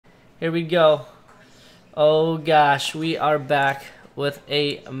Here we go. Oh gosh, we are back with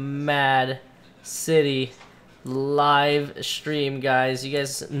a Mad City live stream, guys. You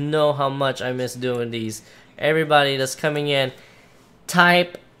guys know how much I miss doing these. Everybody that's coming in,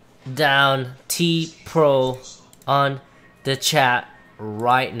 type down T Pro on the chat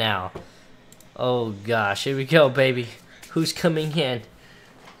right now. Oh gosh, here we go, baby. Who's coming in?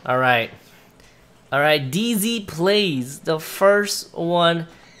 Alright, DZ Plays, the first one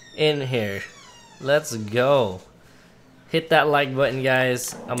in here. Let's go. Hit that like button,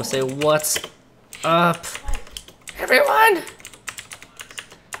 guys. I'm gonna say what's up, everyone.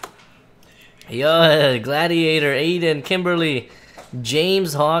 Yo, Gladiator, Aiden, Kimberly,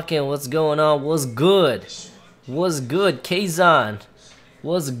 James Hawkins, what's going on? What's good? What's good? Kazan,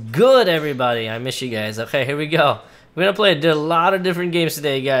 what's good, everybody? I miss you guys. Okay, here we go. We're gonna play a lot of different games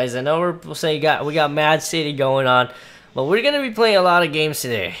today, guys. I know we're saying we got Mad City going on, but we're gonna be playing a lot of games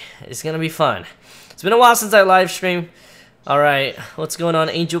today. It's gonna be fun. It's been a while since I live streamed. All right, what's going on?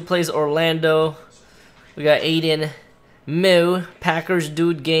 Angel Plays Orlando. We got Aiden, Moo, Packers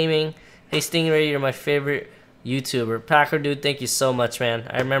Dude Gaming. Hey Stingray, you're my favorite YouTuber. Packer Dude, thank you so much, man.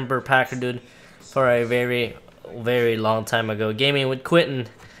 I remember Packer Dude for a very, very long time ago. Gaming with Quentin.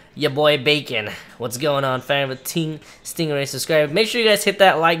 Ya boy Bacon, what's going on? Fan of TStingray, subscribe. Make sure you guys hit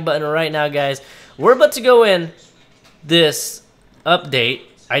that like button right now, guys. We're about to go in this update.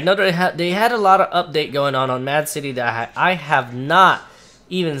 I know they had a lot of update going on Mad City that I have not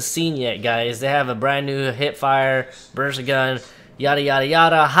even seen yet, guys. They have a brand new hipfire, burst gun, yada yada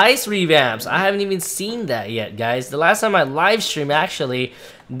yada, heist revamps. I haven't even seen that yet, guys. The last time I live streamed, actually,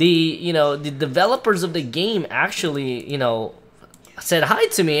 the developers of the game actually, said hi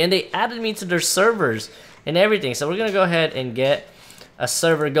to me and they added me to their servers and everything. So we're gonna go ahead and get a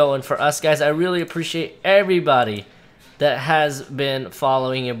server going for us, guys. I really appreciate everybody that has been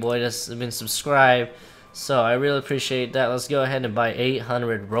following your boy, that's been subscribed. So I really appreciate that. Let's go ahead and buy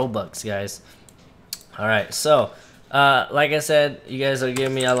 800 Robux, guys. Alright, so like I said, you guys are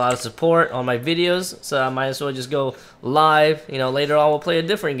giving me a lot of support on my videos, so I might as well just go live. Later on we'll play a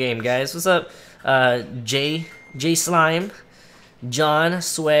different game, guys. What's up, J Slime, John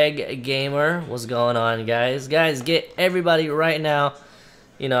Swag Gamer, what's going on, guys? Guys, get everybody right now.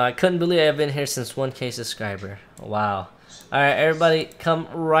 I couldn't believe I've been here since 1K subscriber. Wow. Alright, everybody come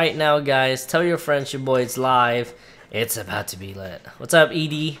right now, guys. Tell your friends your boy it's live. It's about to be lit. What's up,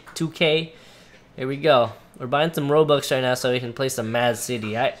 ED2K? Here we go. We're buying some Robux right now so we can play some Mad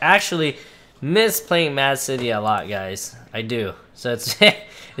City. I actually miss playing Mad City a lot, guys. I do. So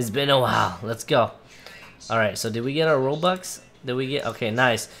it's been a while. Let's go. Alright, so did we get our Robux? Did we get? Okay,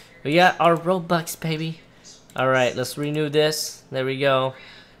 nice. We got our Robux, baby. Alright, let's renew this. There we go.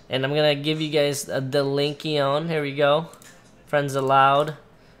 And I'm gonna give you guys the linky on. Here we go. Friends allowed.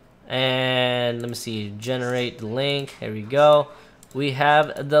 And let me see. Generate the link. Here we go. We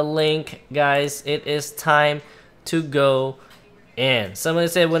have the link, guys. It is time to go in. Somebody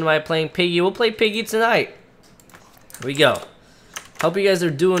said, when am I playing Piggy? We'll play Piggy tonight. Here we go. Hope you guys are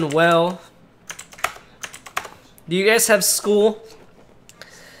doing well. Do you guys have school?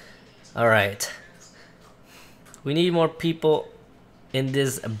 Alright. We need more people in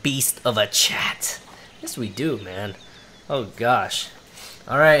this beast of a chat. Yes, we do, man. Oh, gosh.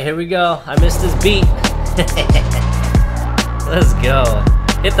 Alright, here we go. I missed this beat. Let's go.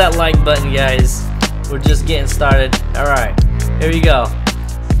 Hit that like button, guys. We're just getting started. Alright, here we go.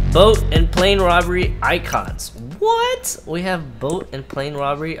 Boat and plane robbery icons. What? We have boat and plane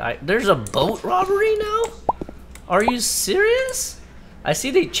robbery. There's a boat robbery now? Are you serious? I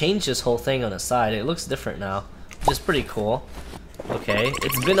see they changed this whole thing on the side. It looks different now, which is pretty cool. Okay,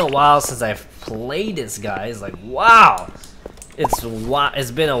 it's been a while since I've played this, guys. Like, wow.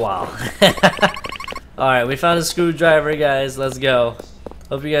 It's been a while. Alright, we found a screwdriver, guys. Let's go.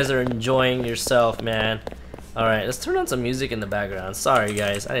 Hope you guys are enjoying yourself, man. Alright, let's turn on some music in the background. Sorry,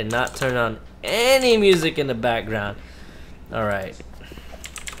 guys. I did not turn on any music in the background. Alright.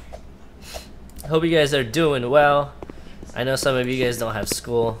 Hope you guys are doing well. I know some of you guys don't have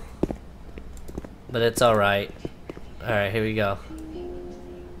school, but it's alright. Alright, here we go.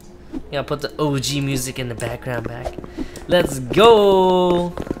 Yeah, put the OG music in the background back. Let's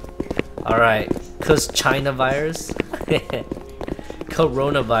go! Alright, cause China virus?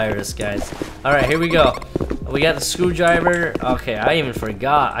 Coronavirus, guys. Alright, here we go. We got the screwdriver. Okay, I even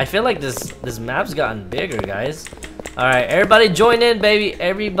forgot. I feel like this map's gotten bigger, guys. Alright, everybody join in, baby.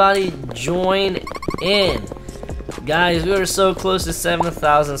 Everybody join in. Guys, we are so close to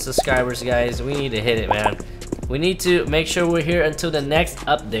 7,000 subscribers, guys. We need to hit it, man. We need to make sure we're here until the next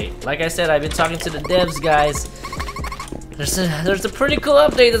update. Like I said, I've been talking to the devs, guys. There's a pretty cool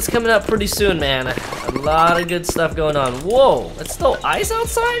update that's coming up pretty soon, man. A lot of good stuff going on. Whoa, it's still ice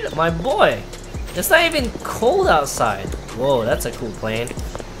outside? My boy. It's not even cold outside. Whoa, that's a cool plane.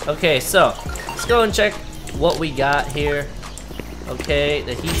 Okay, so let's go and check what we got here. Okay,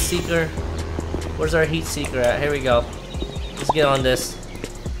 the heat seeker. Where's our heat seeker at? Here we go. Let's get on this.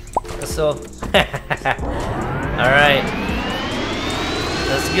 Let's go. Alright.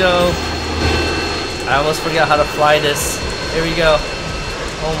 Let's go. I almost forgot how to fly this. Here we go.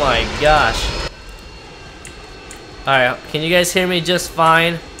 Oh my gosh. Alright, can you guys hear me just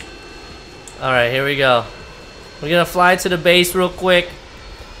fine? Alright, here we go. We're gonna fly to the base real quick.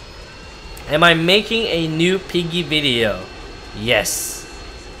 Am I making a new piggy video? Yes.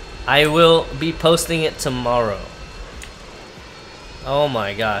 I will be posting it tomorrow. Oh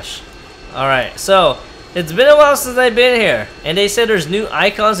my gosh. Alright, so it's been a while since I've been here, and they said there's new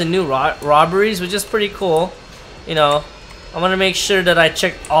icons and new robberies, which is pretty cool. You know, I want to make sure that I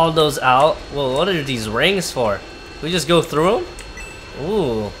check all those out. Well, what are these rings for? We just go through them?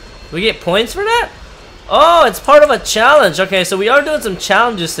 Ooh, we get points for that? Oh, it's part of a challenge. Okay, so we are doing some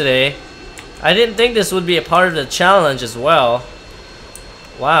challenges today. I didn't think this would be a part of the challenge as well.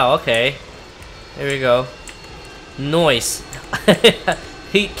 Wow, okay. Here we go. Noise.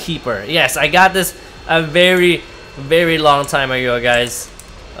 Heat keeper. Yes, I got this a very, very long time ago, guys.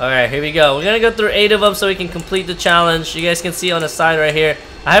 Alright, here we go. We're gonna go through 8 of them so we can complete the challenge. You guys can see on the side right here.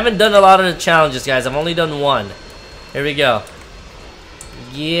 I haven't done a lot of the challenges, guys. I've only done 1. Here we go.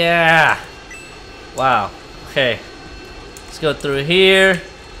 Yeah. Wow. Okay. Let's go through here.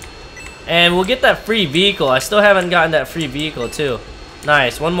 And we'll get that free vehicle. I still haven't gotten that free vehicle, too.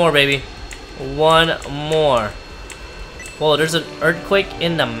 Nice. 1 more, baby. 1 more. Whoa, there's an earthquake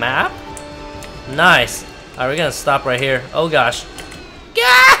in the map? Nice. Alright, we're gonna stop right here. Oh gosh.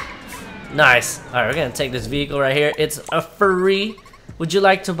 Yeah! Nice. Alright, we're gonna take this vehicle right here. It's a free. Would you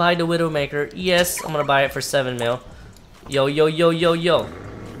like to buy the Widowmaker? Yes, I'm gonna buy it for 7 mil. Yo, yo, yo, yo, yo.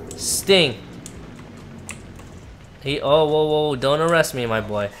 Sting. Oh, whoa, whoa, don't arrest me, my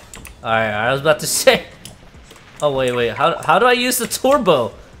boy. Alright, I was about to say. Oh, wait. How do I use the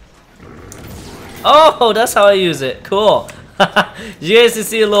turbo? Oh, that's how I use it. Cool. You guys can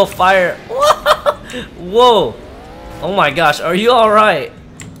see a little fire. Whoa. Oh my gosh, are you alright?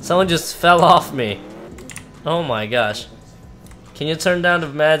 Someone just fell off me. Oh my gosh. Can you turn down the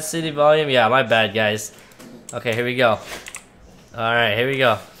Mad City volume? Yeah, my bad, guys. Okay, here we go. Alright, here we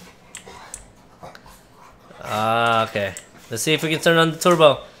go. Okay. Let's see if we can turn on the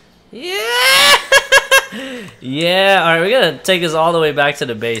turbo. Yeah! Yeah, alright, we're gonna take us all the way back to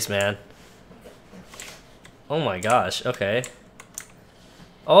the base, man. Oh my gosh, okay.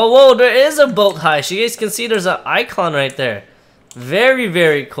 Oh, whoa, there is a boat heist. You guys can see there's an icon right there. Very,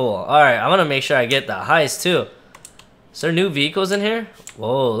 very cool. Alright, I'm gonna make sure I get that heist too. Is there new vehicles in here?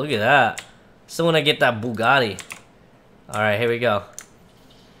 Whoa, look at that. Still wanna get that Bugatti. Alright, here we go.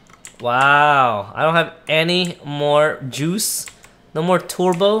 Wow, I don't have any more juice. No more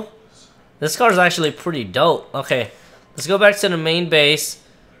turbo. This car is actually pretty dope. Okay, let's go back to the main base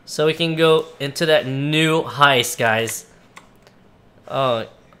so we can go into that new heist, guys. Oh,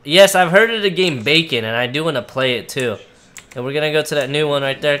 yes, I've heard of the game Bacon, and I do want to play it too. And we're gonna go to that new one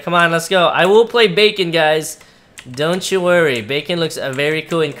right there. Come on, let's go. I will play Bacon, guys. Don't you worry. Bacon looks very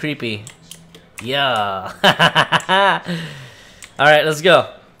cool and creepy. Yeah. Alright, let's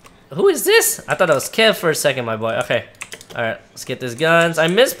go. Who is this? I thought it was Kev for a second, my boy. Okay. Alright, let's get these guns. I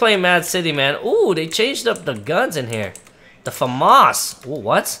miss playing Mad City, man. Ooh, they changed up the guns in here. The FAMAS. Ooh,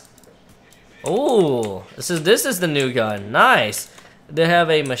 what? Ooh, this is the new gun. Nice. They have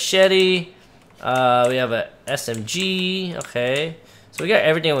a machete. We have a SMG. Okay. So we got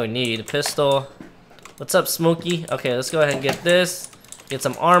everything we need. A pistol. What's up, Smokey? Okay, let's go ahead and get this. Get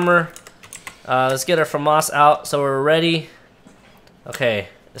some armor. Let's get our FAMAS out so we're ready. Okay.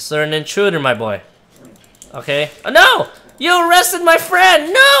 Is there an intruder, my boy? Okay. Oh, no! You arrested my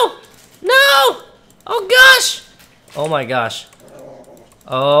friend! No! No! Oh, gosh! Oh, my gosh.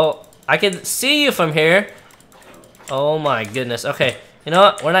 Oh, I can see you from here. Oh, my goodness. Okay. You know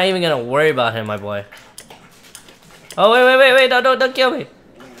what? We're not even gonna worry about him, my boy. Oh, wait. Don't kill me.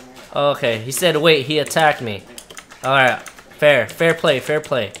 Okay. He said wait. He attacked me. Alright. Fair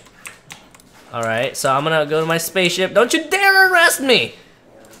play. Alright. So I'm gonna go to my spaceship. Don't you dare arrest me!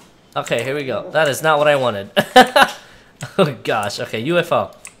 Okay, here we go. That is not what I wanted. Oh gosh. Okay,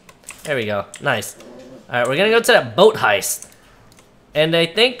 UFO. There we go. Nice. Alright, we're gonna go to that boat heist. And I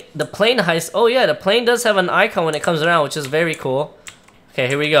think the plane heist. Oh yeah, the plane does have an icon when it comes around, which is very cool. Okay,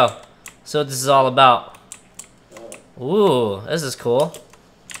 here we go. So what this is all about. Ooh, this is cool.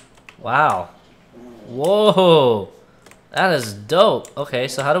 Wow. Whoa. That is dope. Okay,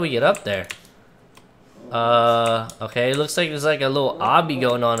 so how do we get up there? Okay, it looks like there's like a little obby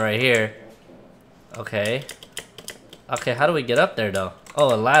going on right here. Okay. Okay, how do we get up there though?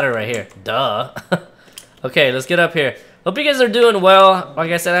 Oh, a ladder right here. Duh. Okay, let's get up here. Hope you guys are doing well.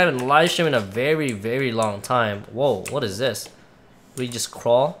 Like I said, I haven't live streamed in a very, very long time. Whoa, what is this? We just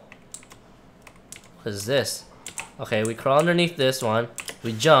crawl? What is this? Okay, we crawl underneath this one.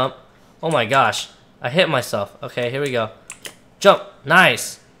 We jump. Oh my gosh. I hit myself. Okay, here we go. Jump.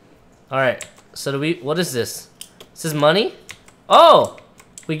 Nice. Alright. So do we... What is this? Is this money? Oh!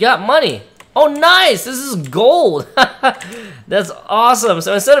 We got money. Oh, nice! This is gold. That's awesome.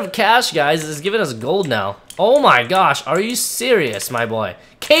 So instead of cash, guys, it's giving us gold now. Oh my gosh. Are you serious, my boy?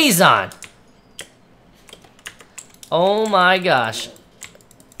 Kazan! Oh my gosh.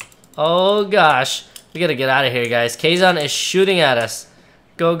 Oh gosh. We gotta get out of here, guys. Kazan is shooting at us.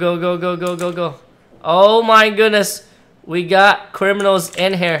 Go, go, go, go, go, go, go. Oh my goodness. We got criminals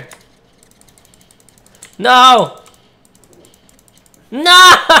in here. No!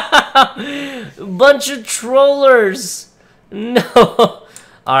 No! Bunch of trollers. No.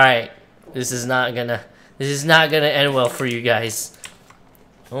 Alright. This is not gonna end well for you guys.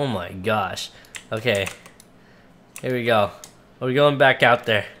 Oh my gosh. Okay. Here we go. We're going back out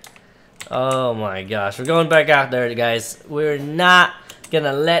there. Oh my gosh. We're going back out there, guys. We're not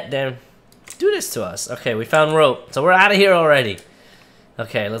gonna let them do this to us. Okay, we found rope. So we're out of here already.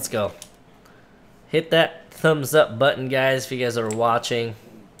 Okay, let's go. Hit that thumbs up button, guys, if you guys are watching.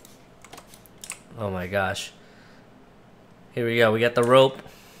 Oh my gosh. Here we go. We got the rope.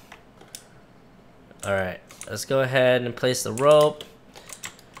 Alright. Let's go ahead and place the rope.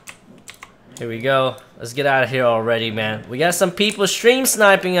 Here we go. Let's get out of here already, man. We got some people stream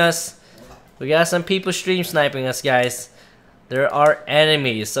sniping us. We got some people stream sniping us, guys. There are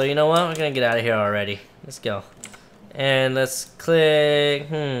enemies. So you know what? We're gonna get out of here already. Let's go. And let's click.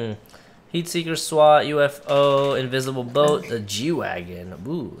 Heat seeker, SWAT, UFO, invisible boat, the G-Wagon.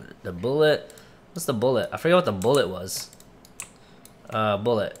 Ooh, the bullet. What's the bullet? I forget what the bullet was.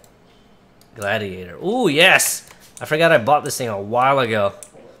 Bullet. Gladiator. Ooh, yes! I forgot I bought this thing a while ago.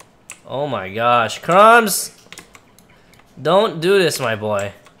 Oh my gosh. Crumbs! Don't do this, my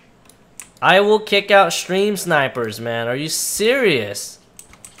boy. I will kick out stream snipers, man. Are you serious?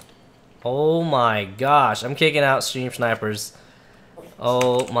 Oh my gosh. I'm kicking out stream snipers.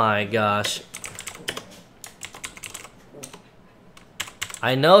 Oh my gosh.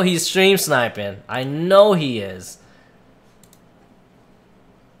 I know he's stream sniping. I know he is.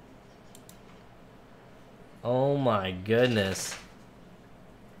 Oh my goodness.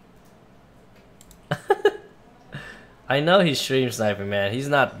 I know he's stream sniping, man. He's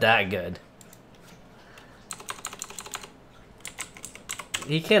not that good.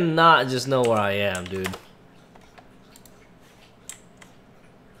 He cannot just know where I am, dude.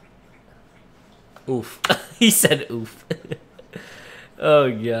 Oof. He said oof. Oh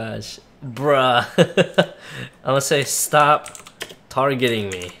gosh. Bruh. I'm gonna say stop targeting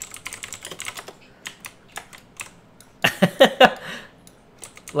me.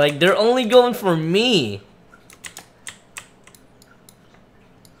 Like, they're only going for me.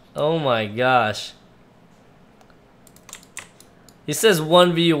 Oh my gosh. He says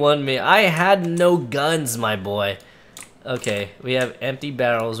 1v1 me. I had no guns, my boy. Okay, we have empty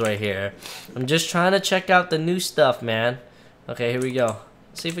barrels right here. I'm just trying to check out the new stuff, man. Okay, here we go.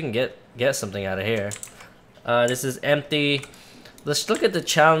 Let's see if we can get something out of here. This is empty. Let's look at the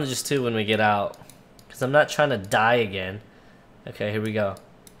challenges too when we get out, because I'm not trying to die again. Okay, here we go.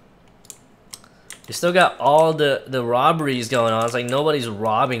 We still got all the robberies going on. It's like nobody's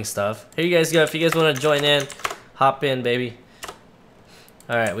robbing stuff. Here you guys go. If you guys want to join in, hop in, baby.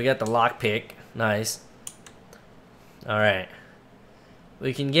 Alright, we got the lockpick. Nice. Alright.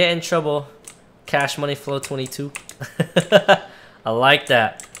 We can get in trouble. Cash money flow 22. I like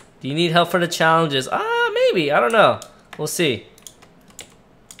that. Do you need help for the challenges? Maybe. I don't know. We'll see.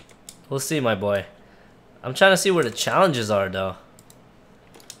 We'll see, my boy. I'm trying to see where the challenges are, though.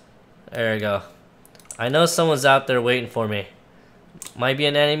 There we go. I know someone's out there waiting for me. Might be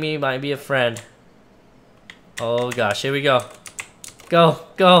an enemy, might be a friend. Oh gosh, here we go. Go,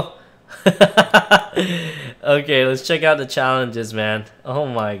 go. Okay, let's check out the challenges, man. Oh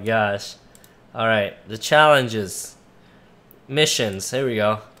my gosh. Alright, the challenges. Missions, here we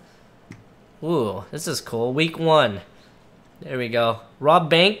go. Ooh, this is cool. Week 1. There we go. Rob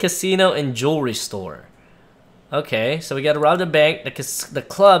bank, casino, and jewelry store. Okay, so we gotta rob the bank, the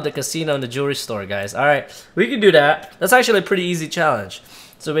club, the casino, and the jewelry store, guys. Alright, we can do that. That's actually a pretty easy challenge.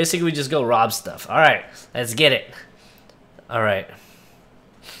 So basically we just go rob stuff. Alright, let's get it. Alright.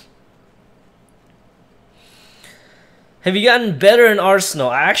 Have you gotten better in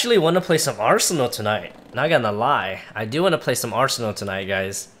Arsenal? I actually want to play some Arsenal tonight. Not gonna lie. I do want to play some Arsenal tonight,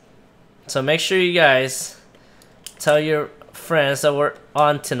 guys. So make sure you guys tell your friends that we're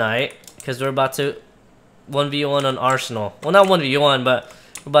on tonight, because we're about to 1v1 on Arsenal. Well, not 1v1, but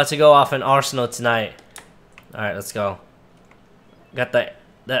we're about to go off in Arsenal tonight. Alright, let's go. Got that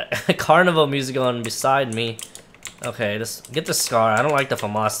carnival music on beside me. Okay, just get the Scar. I don't like the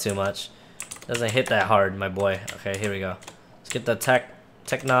FAMAS too much. Doesn't hit that hard, my boy. Okay, here we go. Let's get the Tech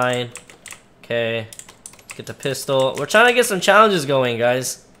 9. Okay. Let's get the pistol. We're trying to get some challenges going,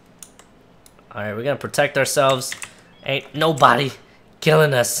 guys. Alright, we're gonna protect ourselves. Ain't nobody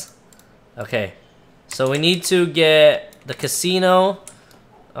killing us. Okay. So we need to get the casino.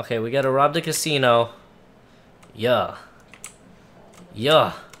 Okay, we gotta rob the casino. Yeah.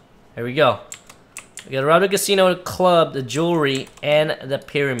 Yeah. Here we go. We gotta rob the casino, the club, the jewelry, and the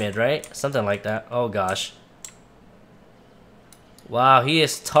pyramid, right? Something like that. Oh gosh. Wow, he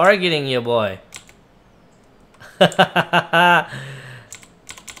is targeting you, boy.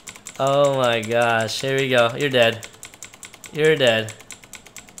 Oh my gosh. Here we go. You're dead. You're dead.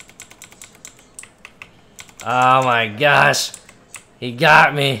 Oh my gosh. He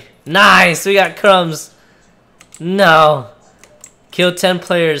got me. Nice! We got crumbs. No. Killed 10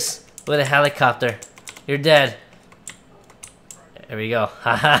 players with a helicopter. You're dead. There we go.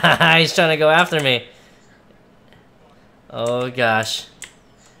 He's trying to go after me. Oh gosh.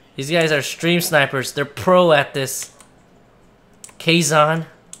 These guys are stream snipers. They're pro at this. Kazan,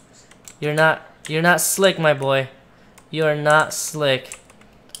 you're not slick, my boy. You are not slick.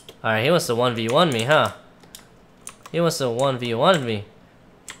 Alright, he wants to 1v1 me, huh? He wants to 1v1 me.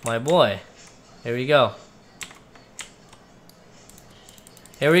 My boy. Here we go.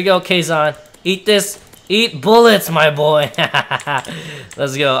 Here we go, Kazan. Eat this. Eat bullets, my boy.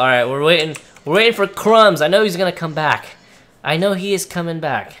 Let's go. Alright, we're waiting for crumbs. I know he's gonna come back. I know he is coming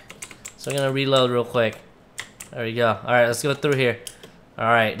back. So I'm gonna reload real quick. There we go. Alright, let's go through here.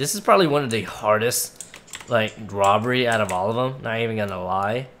 Alright, this is probably one of the hardest, like, robbery out of all of them. Not even gonna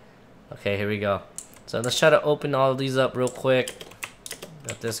lie. Okay, here we go. So let's try to open all of these up real quick.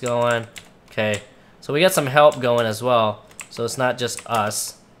 Got this going. Okay. So we got some help going as well. So it's not just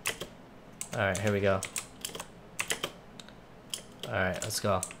us. Alright, here we go. Alright, let's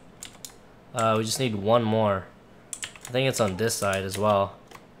go. We just need one more. I think it's on this side as well.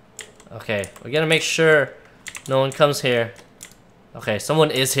 Okay, we gotta make sure no one comes here. Okay, someone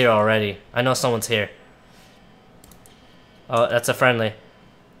is here already. I know someone's here. Oh, that's a friendly.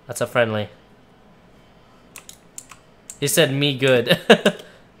 That's a friendly. He said me good.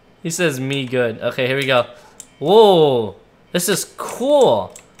 He says me good. Okay, here we go. Whoa, this is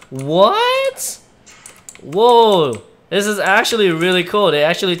cool. What? Whoa, this is actually really cool. They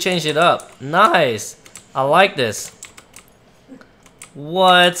actually changed it up. Nice. I like this.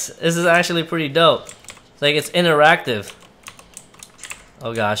 What? This is actually pretty dope. It's like it's interactive.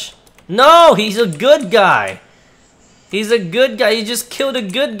 Oh gosh. No, he's a good guy. He's a good guy. You just killed a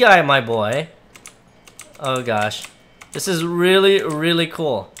good guy, my boy. Oh gosh. This is really, really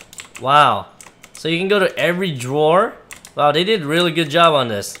cool. Wow. So you can go to every drawer. Wow, they did a really good job on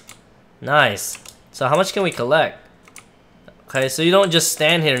this. Nice. So how much can we collect? Okay, so you don't just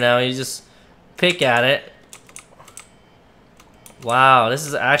stand here now. You just pick at it. Wow, this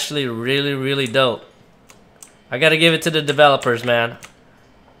is actually really, really dope. I gotta give it to the developers, man.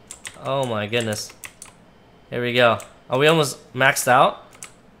 Oh my goodness. Here we go. Are we almost maxed out?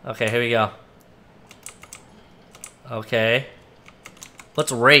 Okay, here we go. Okay.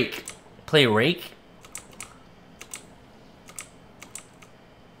 Let's rake. Play rake?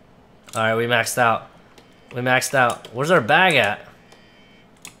 Alright, we maxed out. We maxed out. Where's our bag at?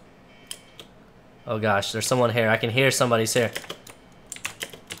 Oh gosh, there's someone here. I can hear somebody's here.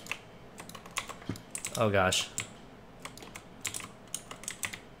 Oh gosh.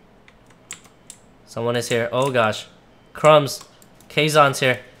 Someone is here. Oh gosh. Crumbs. Kazan's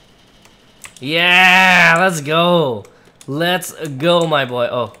here. Yeah, let's go. Let's go, my boy.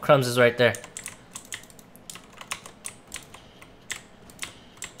 Oh, Crumbs is right there.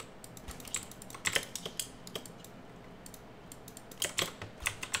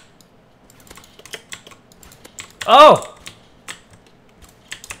 Oh!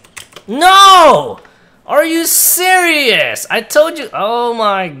 No! Are you serious? I told you. Oh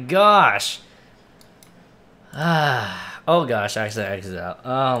my gosh. Oh gosh, I accidentally exited out.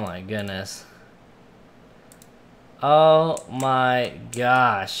 Oh my goodness. Oh my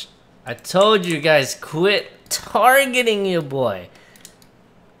gosh. I told you guys, quit targeting you, boy.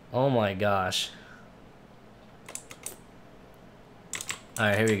 Oh my gosh.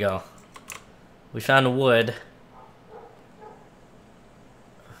 Alright, here we go. We found wood.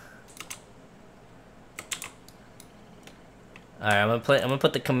 Alright, I'm gonna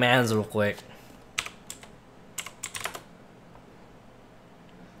put the commands real quick.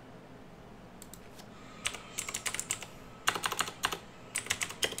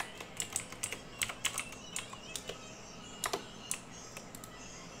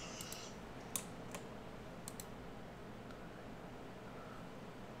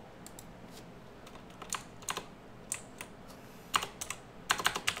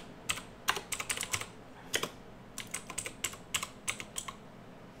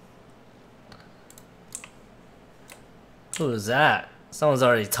 Who is that? Someone's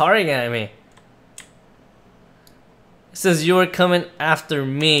already targeting at me. It says you were coming after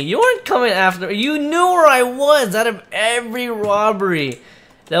me. You weren't coming after me. You knew where I was out of every robbery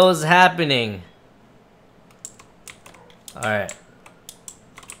that was happening. Alright.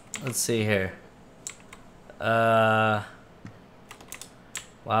 Let's see here. Wow.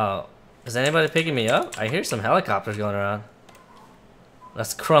 Is anybody picking me up? I hear some helicopters going around.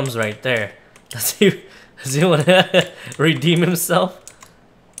 That's Crumbs right there. Does he want to redeem himself?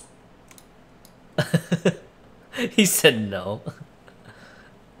 He said no.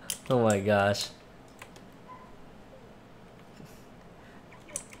 Oh my gosh.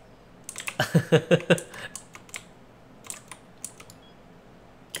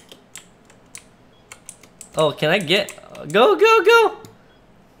 Oh, can I get... Go, go, go!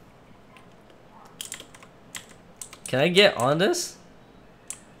 Can I get on this?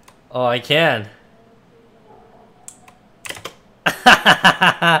 Oh, I can.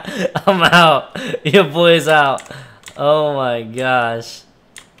 I'm out. Your boy's out. Oh my gosh.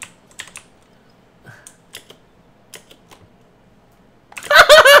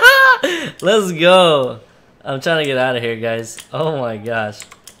 Let's go. I'm trying to get out of here, guys. Oh my gosh.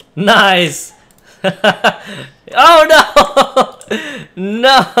 Nice. Oh no.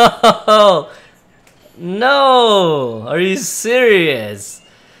 No. No. Are you serious?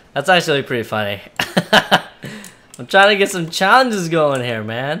 That's actually pretty funny. I'm trying to get some challenges going here,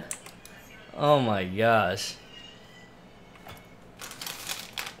 man. Oh my gosh.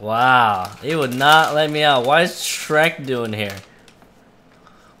 Wow. He would not let me out. What is Shrek doing here?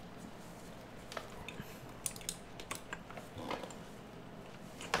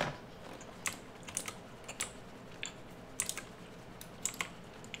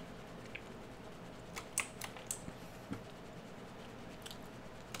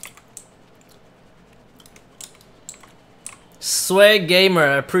 Swag Gamer,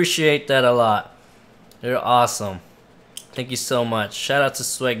 I appreciate that a lot. You're awesome. Thank you so much. Shout out to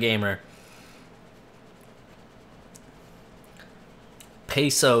Swag Gamer.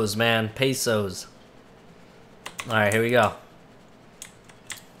 Pesos, man. Pesos. Alright, here we go.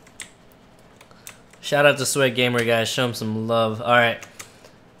 Shout out to Swag Gamer, guys. Show him some love. Alright.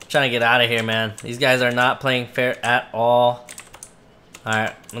 I'm trying to get out of here, man. These guys are not playing fair at all.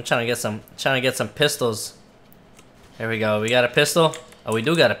 Alright. I'm trying to get some pistols. There we go. We got a pistol. Oh, we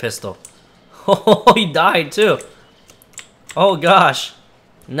do got a pistol. Oh, he died too. Oh gosh.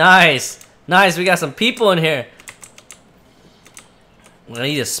 Nice. Nice. We got some people in here. I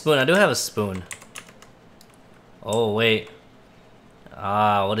need a spoon. I do have a spoon. Oh, wait.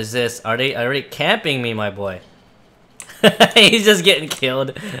 Ah, what is this? Are they already camping me, my boy? He's just getting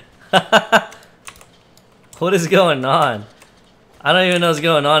killed. What is going on? I don't even know what's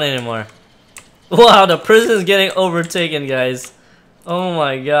going on anymore. Wow, the prison's getting overtaken, guys. Oh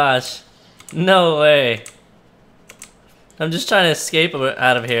my gosh. No way. I'm just trying to escape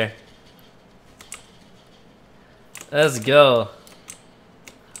out of here. Let's go.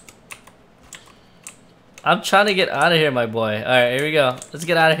 I'm trying to get out of here, my boy. Alright, here we go. Let's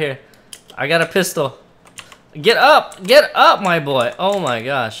get out of here. I got a pistol. Get up! Get up, my boy! Oh my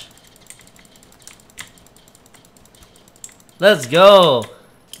gosh. Let's go!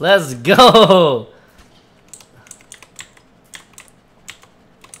 Let's go!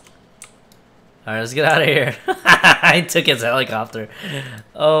 Alright, let's get out of here. I took his helicopter.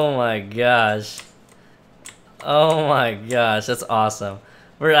 Oh my gosh. Oh my gosh, that's awesome.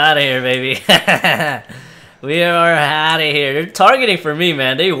 We're out of here, baby. We are out of here. They're targeting for me,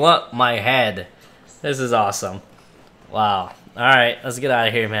 man. They want my head. This is awesome. Wow. Alright, let's get out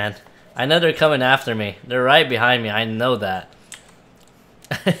of here, man. I know they're coming after me. They're right behind me. I know that.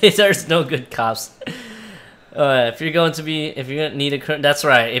 There's no good cops. If you're going to need a, that's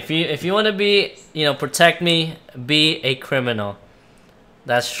right. If you want to be, you know, protect me, be a criminal.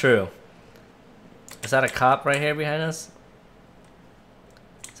 That's true. Is that a cop right here behind us?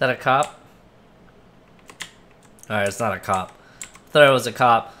 Is that a cop? Alright, it's not a cop. I thought it was a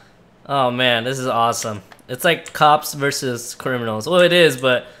cop. Oh man, this is awesome. It's like cops versus criminals. Well, it is,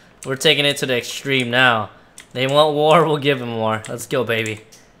 but we're taking it to the extreme now. They want war, we'll give them war. Let's go, baby.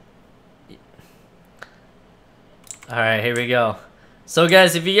 Alright, here we go. So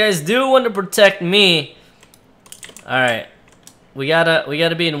guys, if you guys do want to protect me, alright, we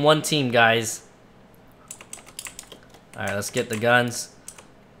gotta be in one team, guys. Alright, let's get the guns.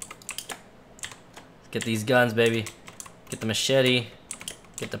 Let's get these guns, baby. Get the machete.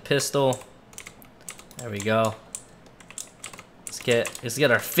 Get the pistol. There we go. Let's get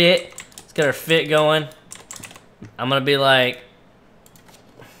our fit. Let's get our fit going. I'm gonna be like,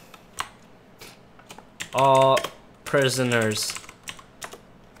 all prisoners,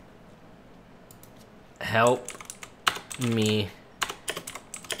 help me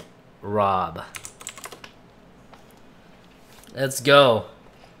rob. Let's go.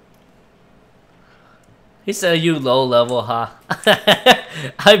 He said you low level, huh?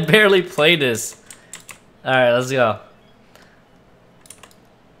 I barely played this. Alright, let's go.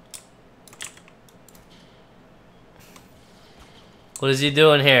 What is he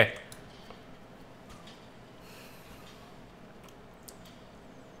doing here?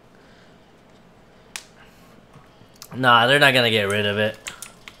 Nah, they're not gonna get rid of it.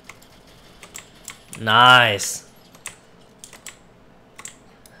 Nice.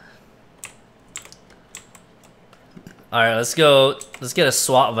 Alright, let's go. Let's get a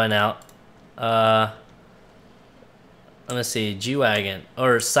SWAT van out. Let me see. G-Wagon.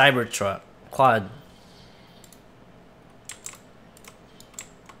 Or Cybertruck. Quad.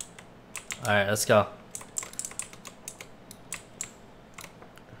 Alright, let's go.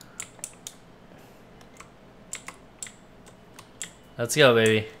 Let's go,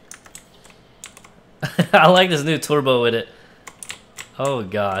 baby. I like this new turbo with it. Oh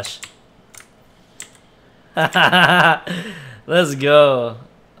gosh. Let's go.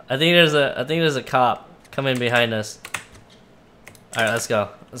 I think there's a cop coming behind us. Alright, let's go.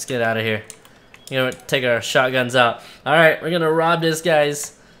 Let's get out of here. We're gonna take our shotguns out. Alright, we're gonna rob this,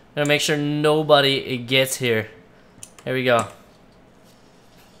 guys. We're gonna make sure nobody gets here. Here we go.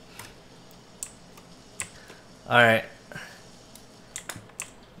 Alright.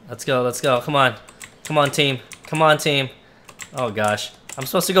 Let's go, let's go. Come on. Come on, team. Come on, team. Oh gosh. I'm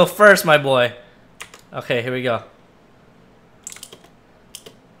supposed to go first, my boy. Okay, here we go.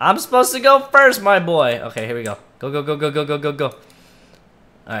 I'm supposed to go first, my boy. Okay, here we go. Go, go, go, go, go, go, go, go.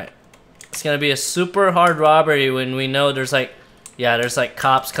 Alright. It's gonna be a super hard robbery when we know there's like, yeah, there's like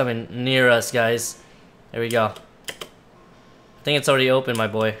cops coming near us, guys. There we go. I think it's already open, my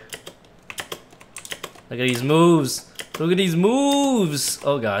boy. Look at these moves. Look at these moves.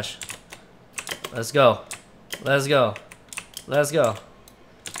 Oh gosh. Let's go. Let's go. Let's go.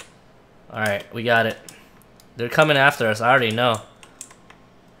 Alright, we got it. They're coming after us, I already know.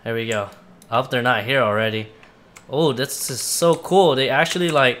 Here we go. I hope they're not here already. Oh, this is so cool. They actually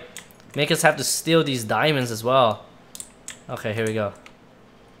like make us have to steal these diamonds as well. Okay, here we go.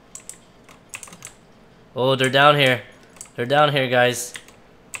 Oh, they're down here. They're down here, guys.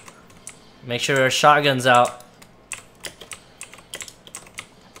 Make sure our shotgun's out.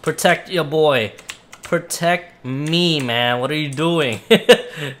 Protect your boy. Protect me, man. What are you doing?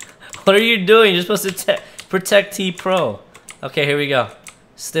 What are you doing? You're supposed to protect T-Pro. Okay, here we go.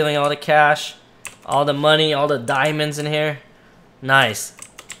 Stealing all the cash, all the money, all the diamonds in here. Nice.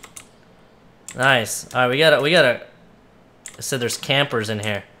 Nice. Alright, we gotta. It said there's campers in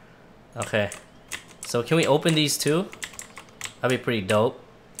here. Okay. So can we open these too? That'd be pretty dope.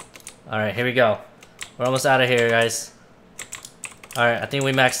 Alright, here we go. We're almost out of here, guys. Alright, I think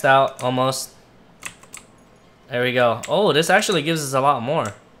we maxed out almost. There we go. Oh, this actually gives us a lot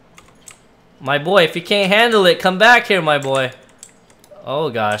more. My boy, if you can't handle it, come back here, my boy. Oh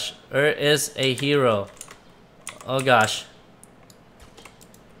gosh, Earth is a hero. Oh gosh.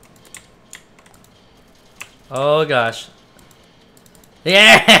 Oh gosh.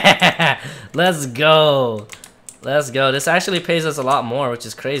 Yeah! Let's go. Let's go. This actually pays us a lot more, which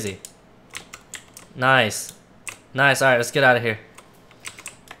is crazy. Nice. Nice. Alright, let's get out of here.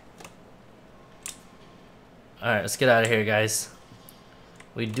 Alright, let's get out of here, guys.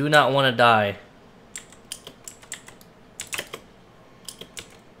 We do not want to die.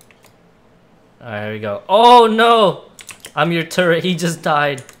 Alright, here we go. Oh no! I'm your turret. He just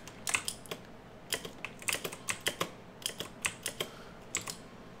died.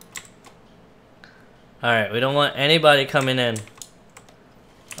 Alright, we don't want anybody coming in.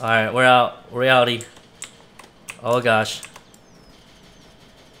 Alright, we're out. We're outie. Oh gosh.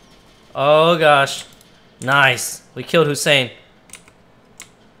 Oh gosh. Nice. We killed Hussein.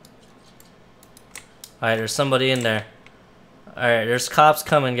 Alright, there's somebody in there. Alright, there's cops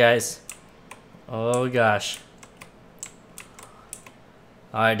coming, guys. Oh gosh.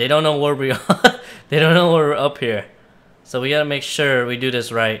 Alright, they don't know where we are. They don't know we're up here. So we gotta make sure we do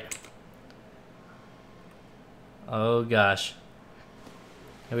this right. Oh gosh.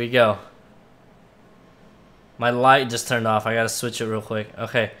 Here we go. My light just turned off. I gotta switch it real quick.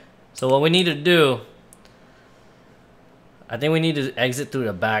 Okay. So what we need to do, I think we need to exit through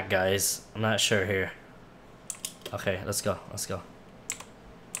the back, guys. I'm not sure here. Okay, let's go. Let's go.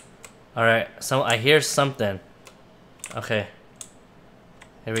 Alright, so I hear something. Okay.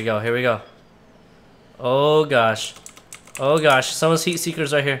 Here we go. Here we go. Oh gosh. Oh gosh. Someone's heat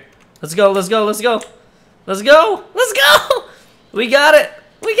seekers right here. Let's go. Let's go. Let's go. Let's go. Let's go. We got it.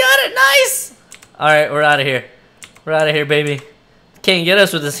 We got it. Nice. Alright, we're out of here. We're out of here, baby. Can't get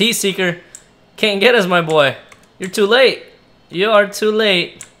us with this heat seeker. Can't get us, my boy. You're too late. You are too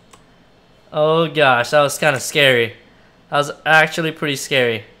late. Oh gosh, that was kind of scary. That was actually pretty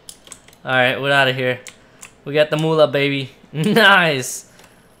scary. Alright, we're out of here. We got the moolah, baby. Nice.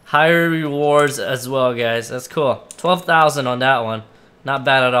 Higher rewards as well, guys. That's cool. 12,000 on that one. Not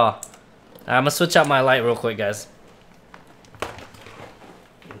bad at all. I'm gonna switch out my light real quick, guys.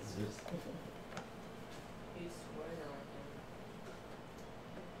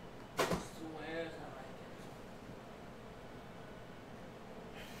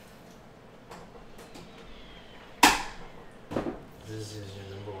 This is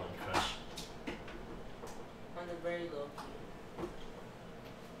your number one crush. On the very low key.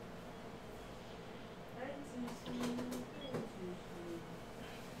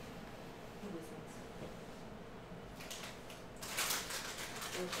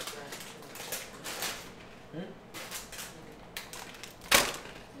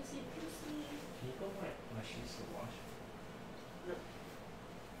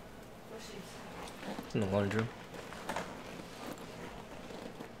 In the laundry room.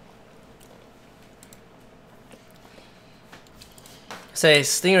 Say,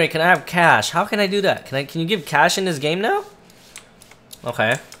 Stingray, can I have cash? How can I do that? Can you give cash in this game now?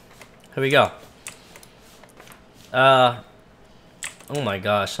 Okay. Here we go. Oh my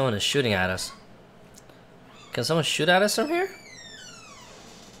gosh, someone is shooting at us. Can someone shoot at us from here?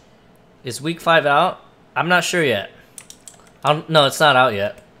 Is week 5 out? I'm not sure yet. No, it's not out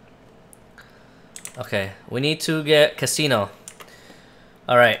yet. Okay, we need to get casino.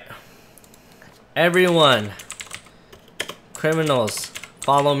 Alright. Everyone. Criminals,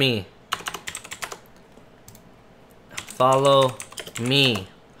 follow me. Follow me.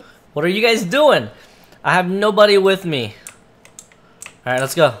 What are you guys doing? I have nobody with me. Alright,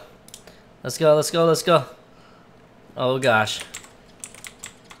 let's go. Let's go, let's go, let's go. Oh gosh.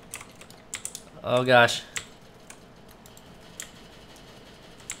 Oh gosh.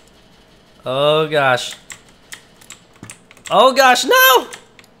 Oh gosh. Oh gosh, no!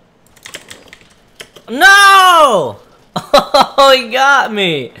 No! Oh, he got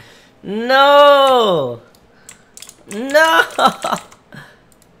me! No! No!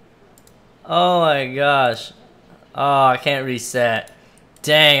 Oh my gosh. Oh, I can't reset.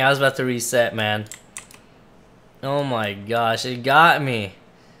 Dang, I was about to reset, man. Oh my gosh, it got me.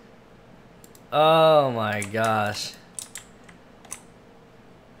 Oh my gosh.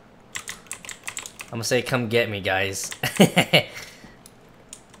 I'm gonna say, come get me, guys. I'm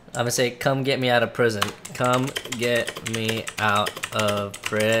gonna say, come get me out of prison. Come get me out of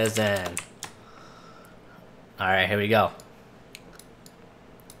prison. Alright, here we go.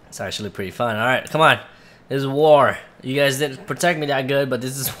 It's actually pretty fun. Alright, come on. This is war. You guys didn't protect me that good, but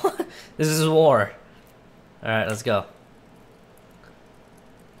this is this is war. Alright, let's go.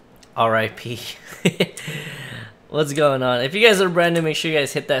 R.I.P. What's going on? If you guys are brand new, make sure you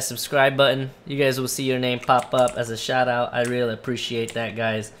guys hit that subscribe button. You guys will see your name pop up as a shout out. I really appreciate that,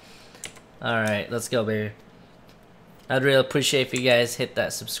 guys. Alright, let's go, baby. I'd really appreciate if you guys hit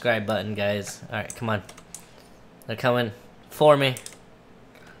that subscribe button, guys. Alright, come on. They're coming for me.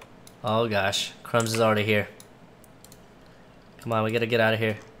 Oh gosh, Crumbs is already here. Come on, we gotta get out of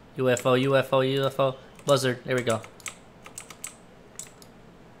here. UFO, UFO, UFO. Buzzard, there we go.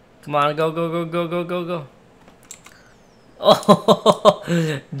 Come on, go, go, go, go, go, go, go. Oh,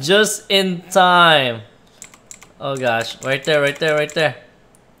 just in time. Oh gosh, right there, right there, right there.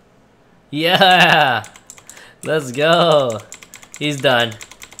 Yeah, let's go. He's done.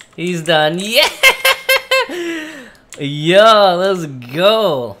 He's done. Yeah. Yo, let's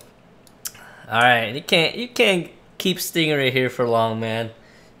go. All right, you can't keep Stingray here for long, man.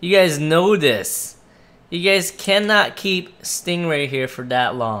 You guys know this. You guys cannot keep Stingray here for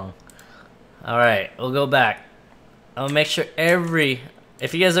that long. All right, we'll go back. I'll make sure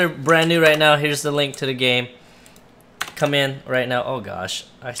if you guys are brand new right now, here's the link to the game. Come in right now. Oh gosh,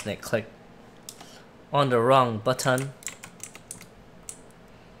 I accidentally clicked on the wrong button.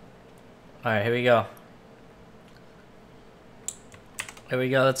 Alright, here we go. Here we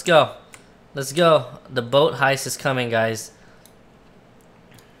go, let's go. Let's go. The boat heist is coming, guys.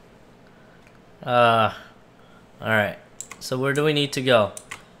 Alright. So where do we need to go?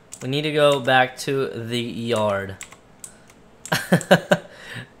 We need to go back to the yard.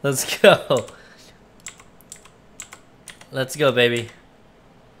 Let's go. Let's go, baby.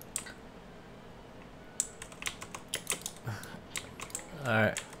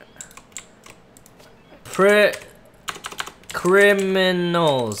 Alright.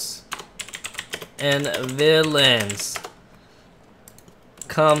 Criminals and villains,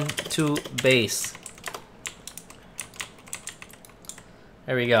 come to base.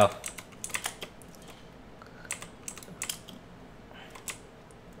 There we go.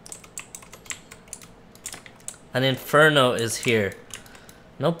 An inferno is here.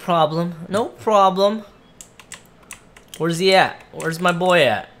 No problem. No problem. Where's he at? Where's my boy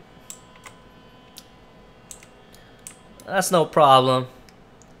at? That's no problem.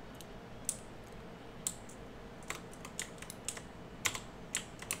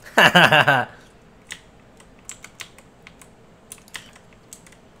 Oh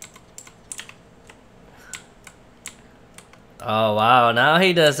wow, now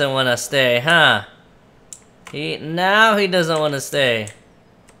he doesn't want to stay, huh? Now he doesn't want to stay.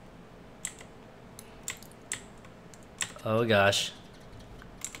 Oh gosh.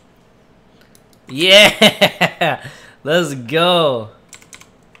 Yeah! Let's go.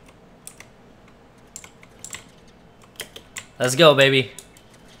 Let's go, baby.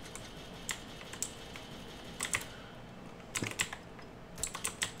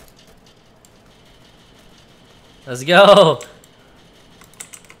 Let's go.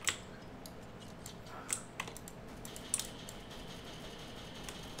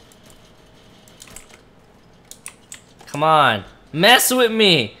 Come on. Mess with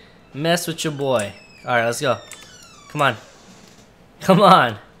me. Mess with your boy. Alright, let's go. Come on. Come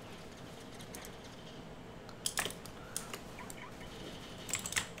on.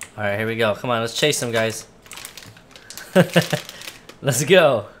 Alright, here we go. Come on, let's chase him, guys. Let's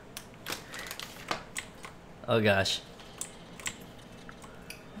go. Oh gosh.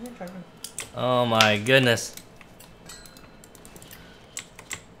 Oh my goodness.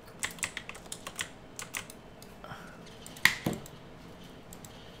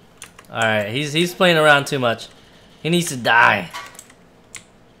 Alright, he's playing around too much. He needs to die.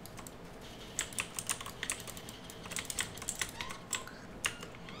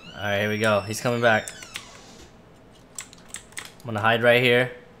 Alright, here we go. He's coming back. I'm gonna hide right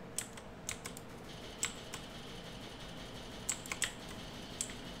here.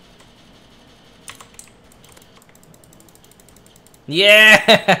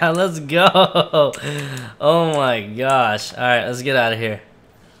 Yeah! Let's go! Oh my gosh. Alright, let's get out of here.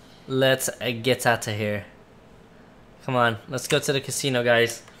 Let's get out of here. Come on, let's go to the casino,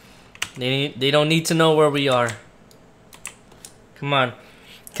 guys. They don't need to know where we are. Come on.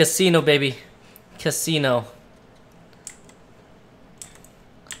 Casino, baby. Casino.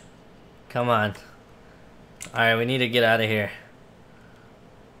 Come on. Alright, we need to get out of here.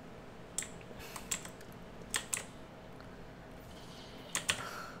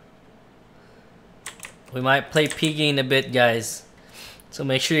 We might play piggy in a bit, guys. So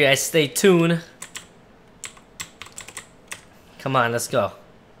make sure you guys stay tuned. Come on, let's go.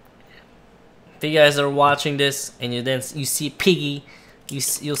 If you guys are watching this and you see piggy,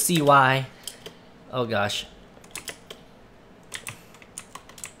 you'll see why. Oh gosh.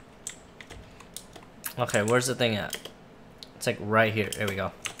 Okay, where's the thing at? It's like right here. There we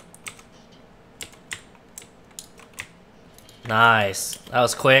go. Nice. That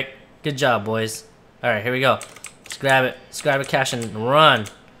was quick. Good job, boys. Alright, here we go. Let's grab it. Let's grab a cash and run.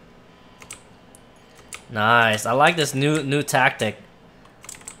 Nice. I like this new tactic.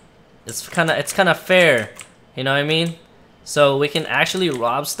 It's kind of fair. You know what I mean? So we can actually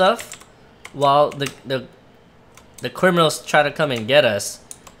rob stuff while the criminals try to come and get us.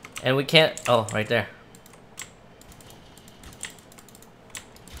 And we can't. Oh, right there.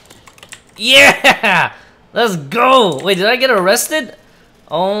 Yeah! Let's go! Wait, did I get arrested?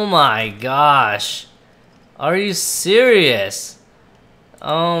 Oh my gosh. Are you serious?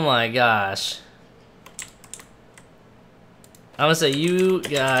 Oh my gosh. I'm gonna say, you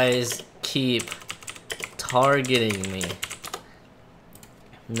guys keep targeting me.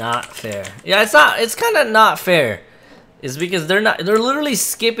 Not fair. Yeah, it's kind of not fair. It's because they're literally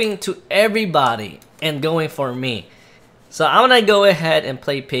skipping to everybody and going for me. So I'm gonna go ahead and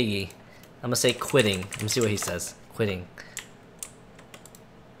play piggy. I'm gonna say quitting. Let me see what he says. Quitting.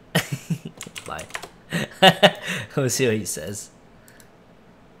 Bye. Let's see what he says.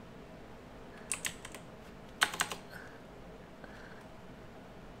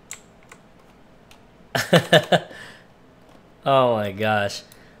 Oh my gosh.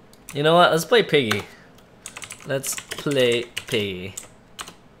 You know what? Let's play Piggy. Let's play Piggy.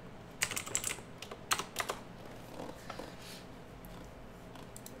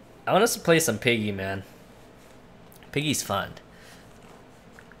 I want us to play some Piggy, man. Piggy's fun.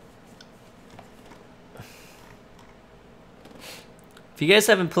 If you guys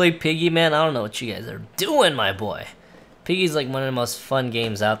haven't played Piggy, man, I don't know what you guys are doing, my boy. Piggy's like one of the most fun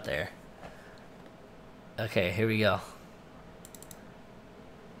games out there. Okay, here we go.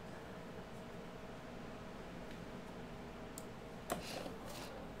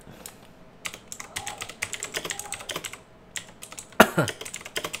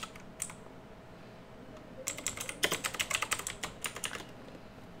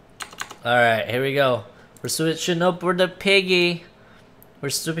 Alright, here we go. We're switching over to Piggy. We're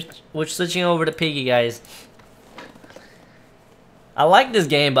switching over to Piggy, guys. I like this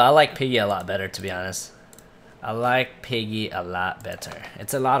game, but I like Piggy a lot better, to be honest. I like Piggy a lot better.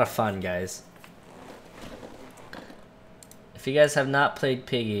 It's a lot of fun, guys. If you guys have not played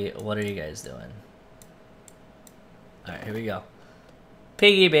Piggy, what are you guys doing? Alright, here we go.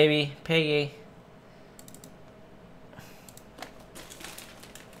 Piggy, baby. Piggy.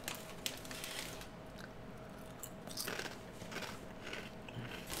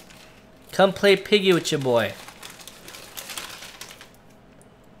 Come play Piggy with your boy.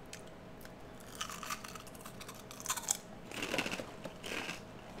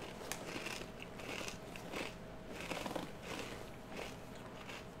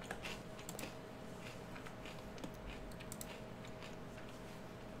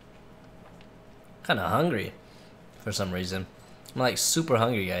 Kinda hungry for some reason. I'm like super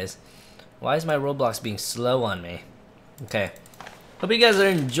hungry, guys. Why is my Roblox being slow on me? Okay. Hope you guys are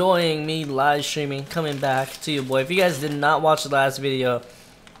enjoying me live streaming, coming back to you, boy. If you guys did not watch the last video,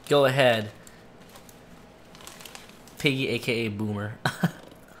 go ahead. Piggy, aka Boomer.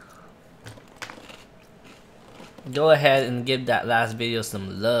 Go ahead and give that last video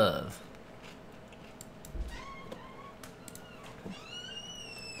some love.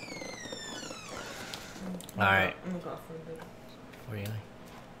 Alright. Where are you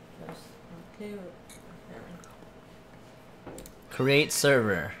going? Create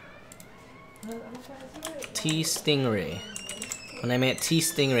server. TStingray. When I meant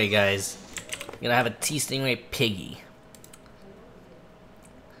TStingray, guys, I'm gonna have a TStingray Piggy.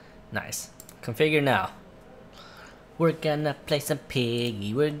 Nice. Configure now. We're gonna play some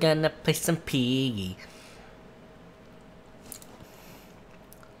Piggy. We're gonna play some Piggy.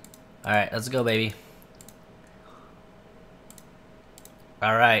 Alright, let's go, baby.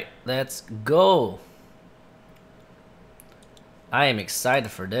 Alright, let's go. I am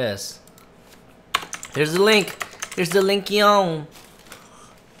excited for this. Here's the link. Here's the linky on.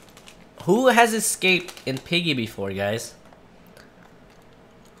 Who has escaped in Piggy before, guys?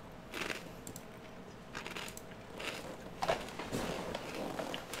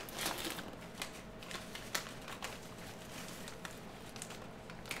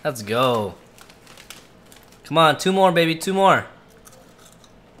 Let's go. Come on, 2 more, baby, 2 more.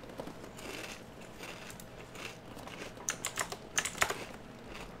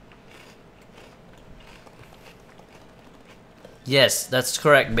 Yes, that's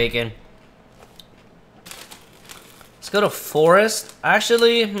correct, Bacon. Let's go to forest.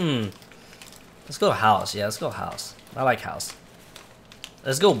 Actually, let's go house. Yeah, let's go house. I like house.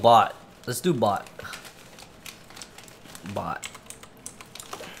 Let's go bot. Let's do bot. Bot.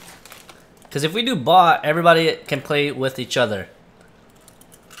 Because if we do bot, everybody can play with each other.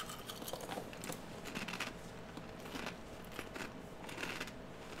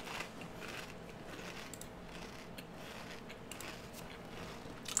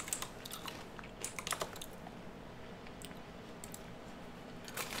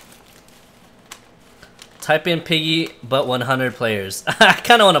 Type in Piggy, but 100 players. I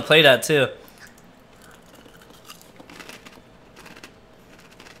kind of want to play that too.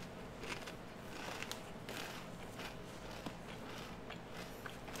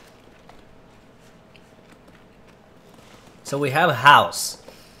 So we have a house.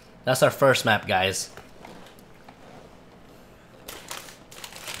 That's our first map, guys.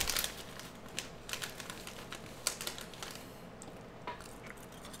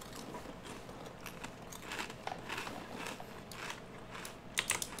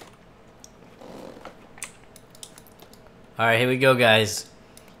 Alright, here we go, guys.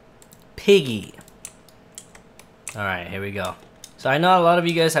 Piggy. Alright, here we go. So I know a lot of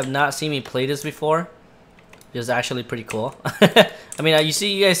you guys have not seen me play this before. It's actually pretty cool. I mean,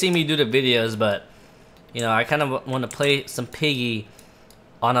 you guys see me do the videos, but you know, I kind of want to play some Piggy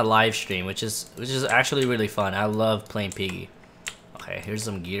on a live stream, which is actually really fun. I love playing Piggy. Okay, here's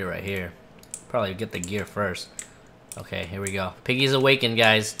some gear right here. Probably get the gear first. Okay, here we go. Piggy's awakened,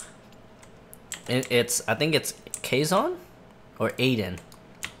 guys. I think it's Kazon or Aiden.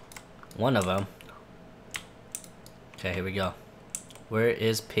 One of them. Okay, here we go. Where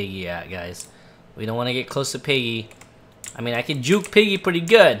is Piggy at, guys? We don't want to get close to Piggy. I mean, I can juke Piggy pretty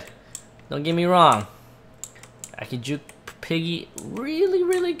good. Don't get me wrong. I can juke Piggy really,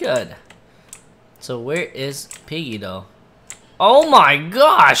 really good. So where is Piggy, though? Oh my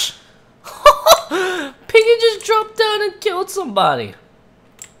gosh! Piggy just dropped down and killed somebody.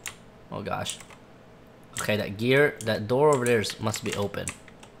 Oh gosh. Okay, that door over there must be open.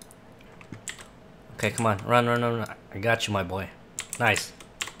 Okay, come on, run. I got you, my boy. Nice.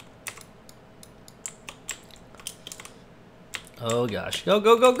 Oh gosh. Go.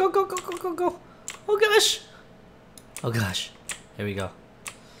 Oh gosh. Oh gosh. Here we go.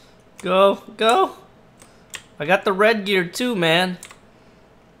 Go. I got the red gear too, man.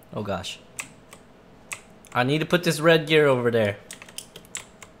 Oh gosh. I need to put this red gear over there.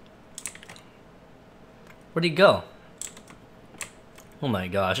 Where'd he go? Oh my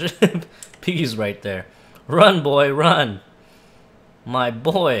gosh. Piggy's right there. Run, boy, run. My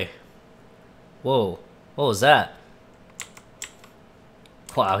boy. Whoa. What was that?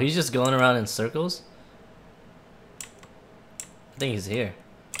 Wow, he's just going around in circles? I think he's here.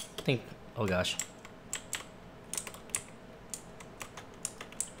 Oh gosh.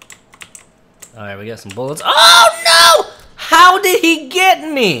 Alright, we got some bullets. Oh no! How did he get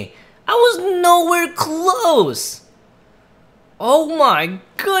me? I was nowhere close. Oh my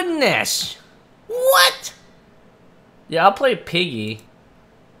goodness. What? Yeah, I'll play Piggy.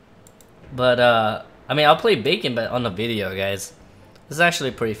 But, I mean, I'll play Bacon, but on the video, guys. This is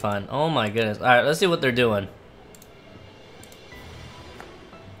actually pretty fun. Oh my goodness. Alright, let's see what they're doing.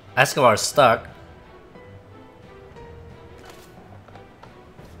 Escobar's stuck.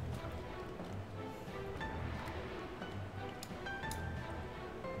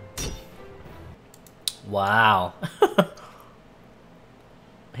 Wow.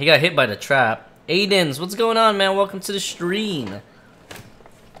 He got hit by the trap. Aidens, what's going on, man? Welcome to the stream.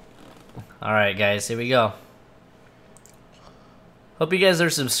 Alright, guys, here we go. Hope you guys are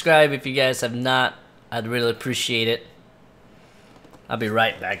subscribed. If you guys have not, I'd really appreciate it. I'll be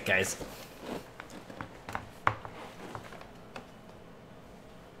right back, guys.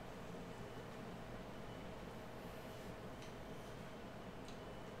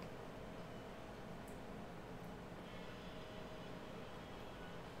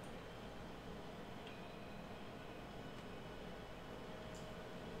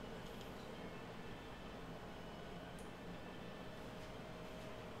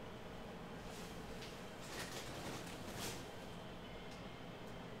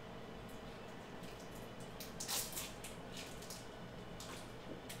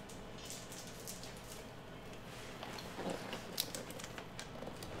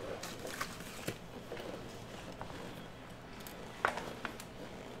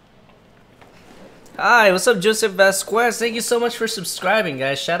 Hi, what's up, Joseph Vasquez? Thank you so much for subscribing,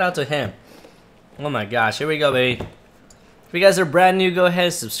 guys. Shout out to him. Oh my gosh, here we go, baby. If you guys are brand new, go ahead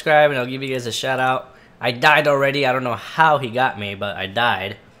and subscribe, and I'll give you guys a shout out. I died already. I don't know how he got me, but I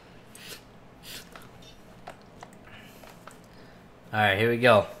died. Alright, here we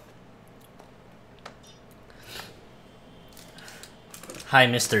go. Hi,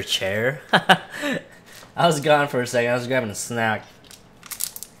 Mr. Chair. I was gone for a second. I was grabbing a snack.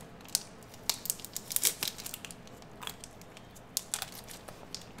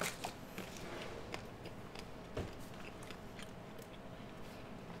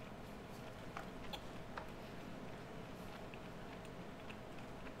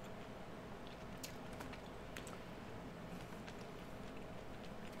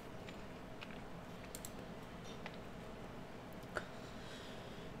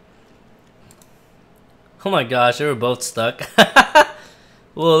 Oh my gosh, they were both stuck.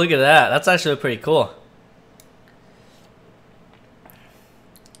 Whoa, look at that. That's actually pretty cool.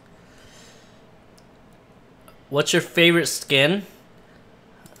 What's your favorite skin?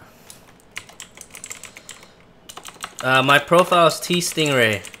 My profile is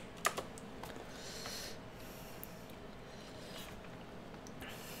TStingray.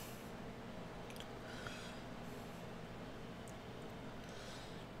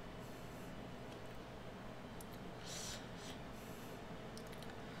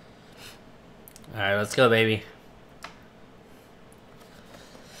 Alright, let's go, baby.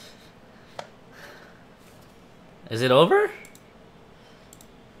 Is it over?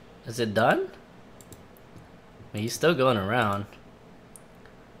 Is it done? I mean, he's still going around.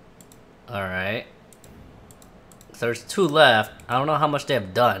 Alright. So there's 2 left. I don't know how much they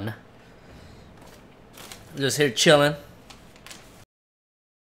have done. Just here chilling.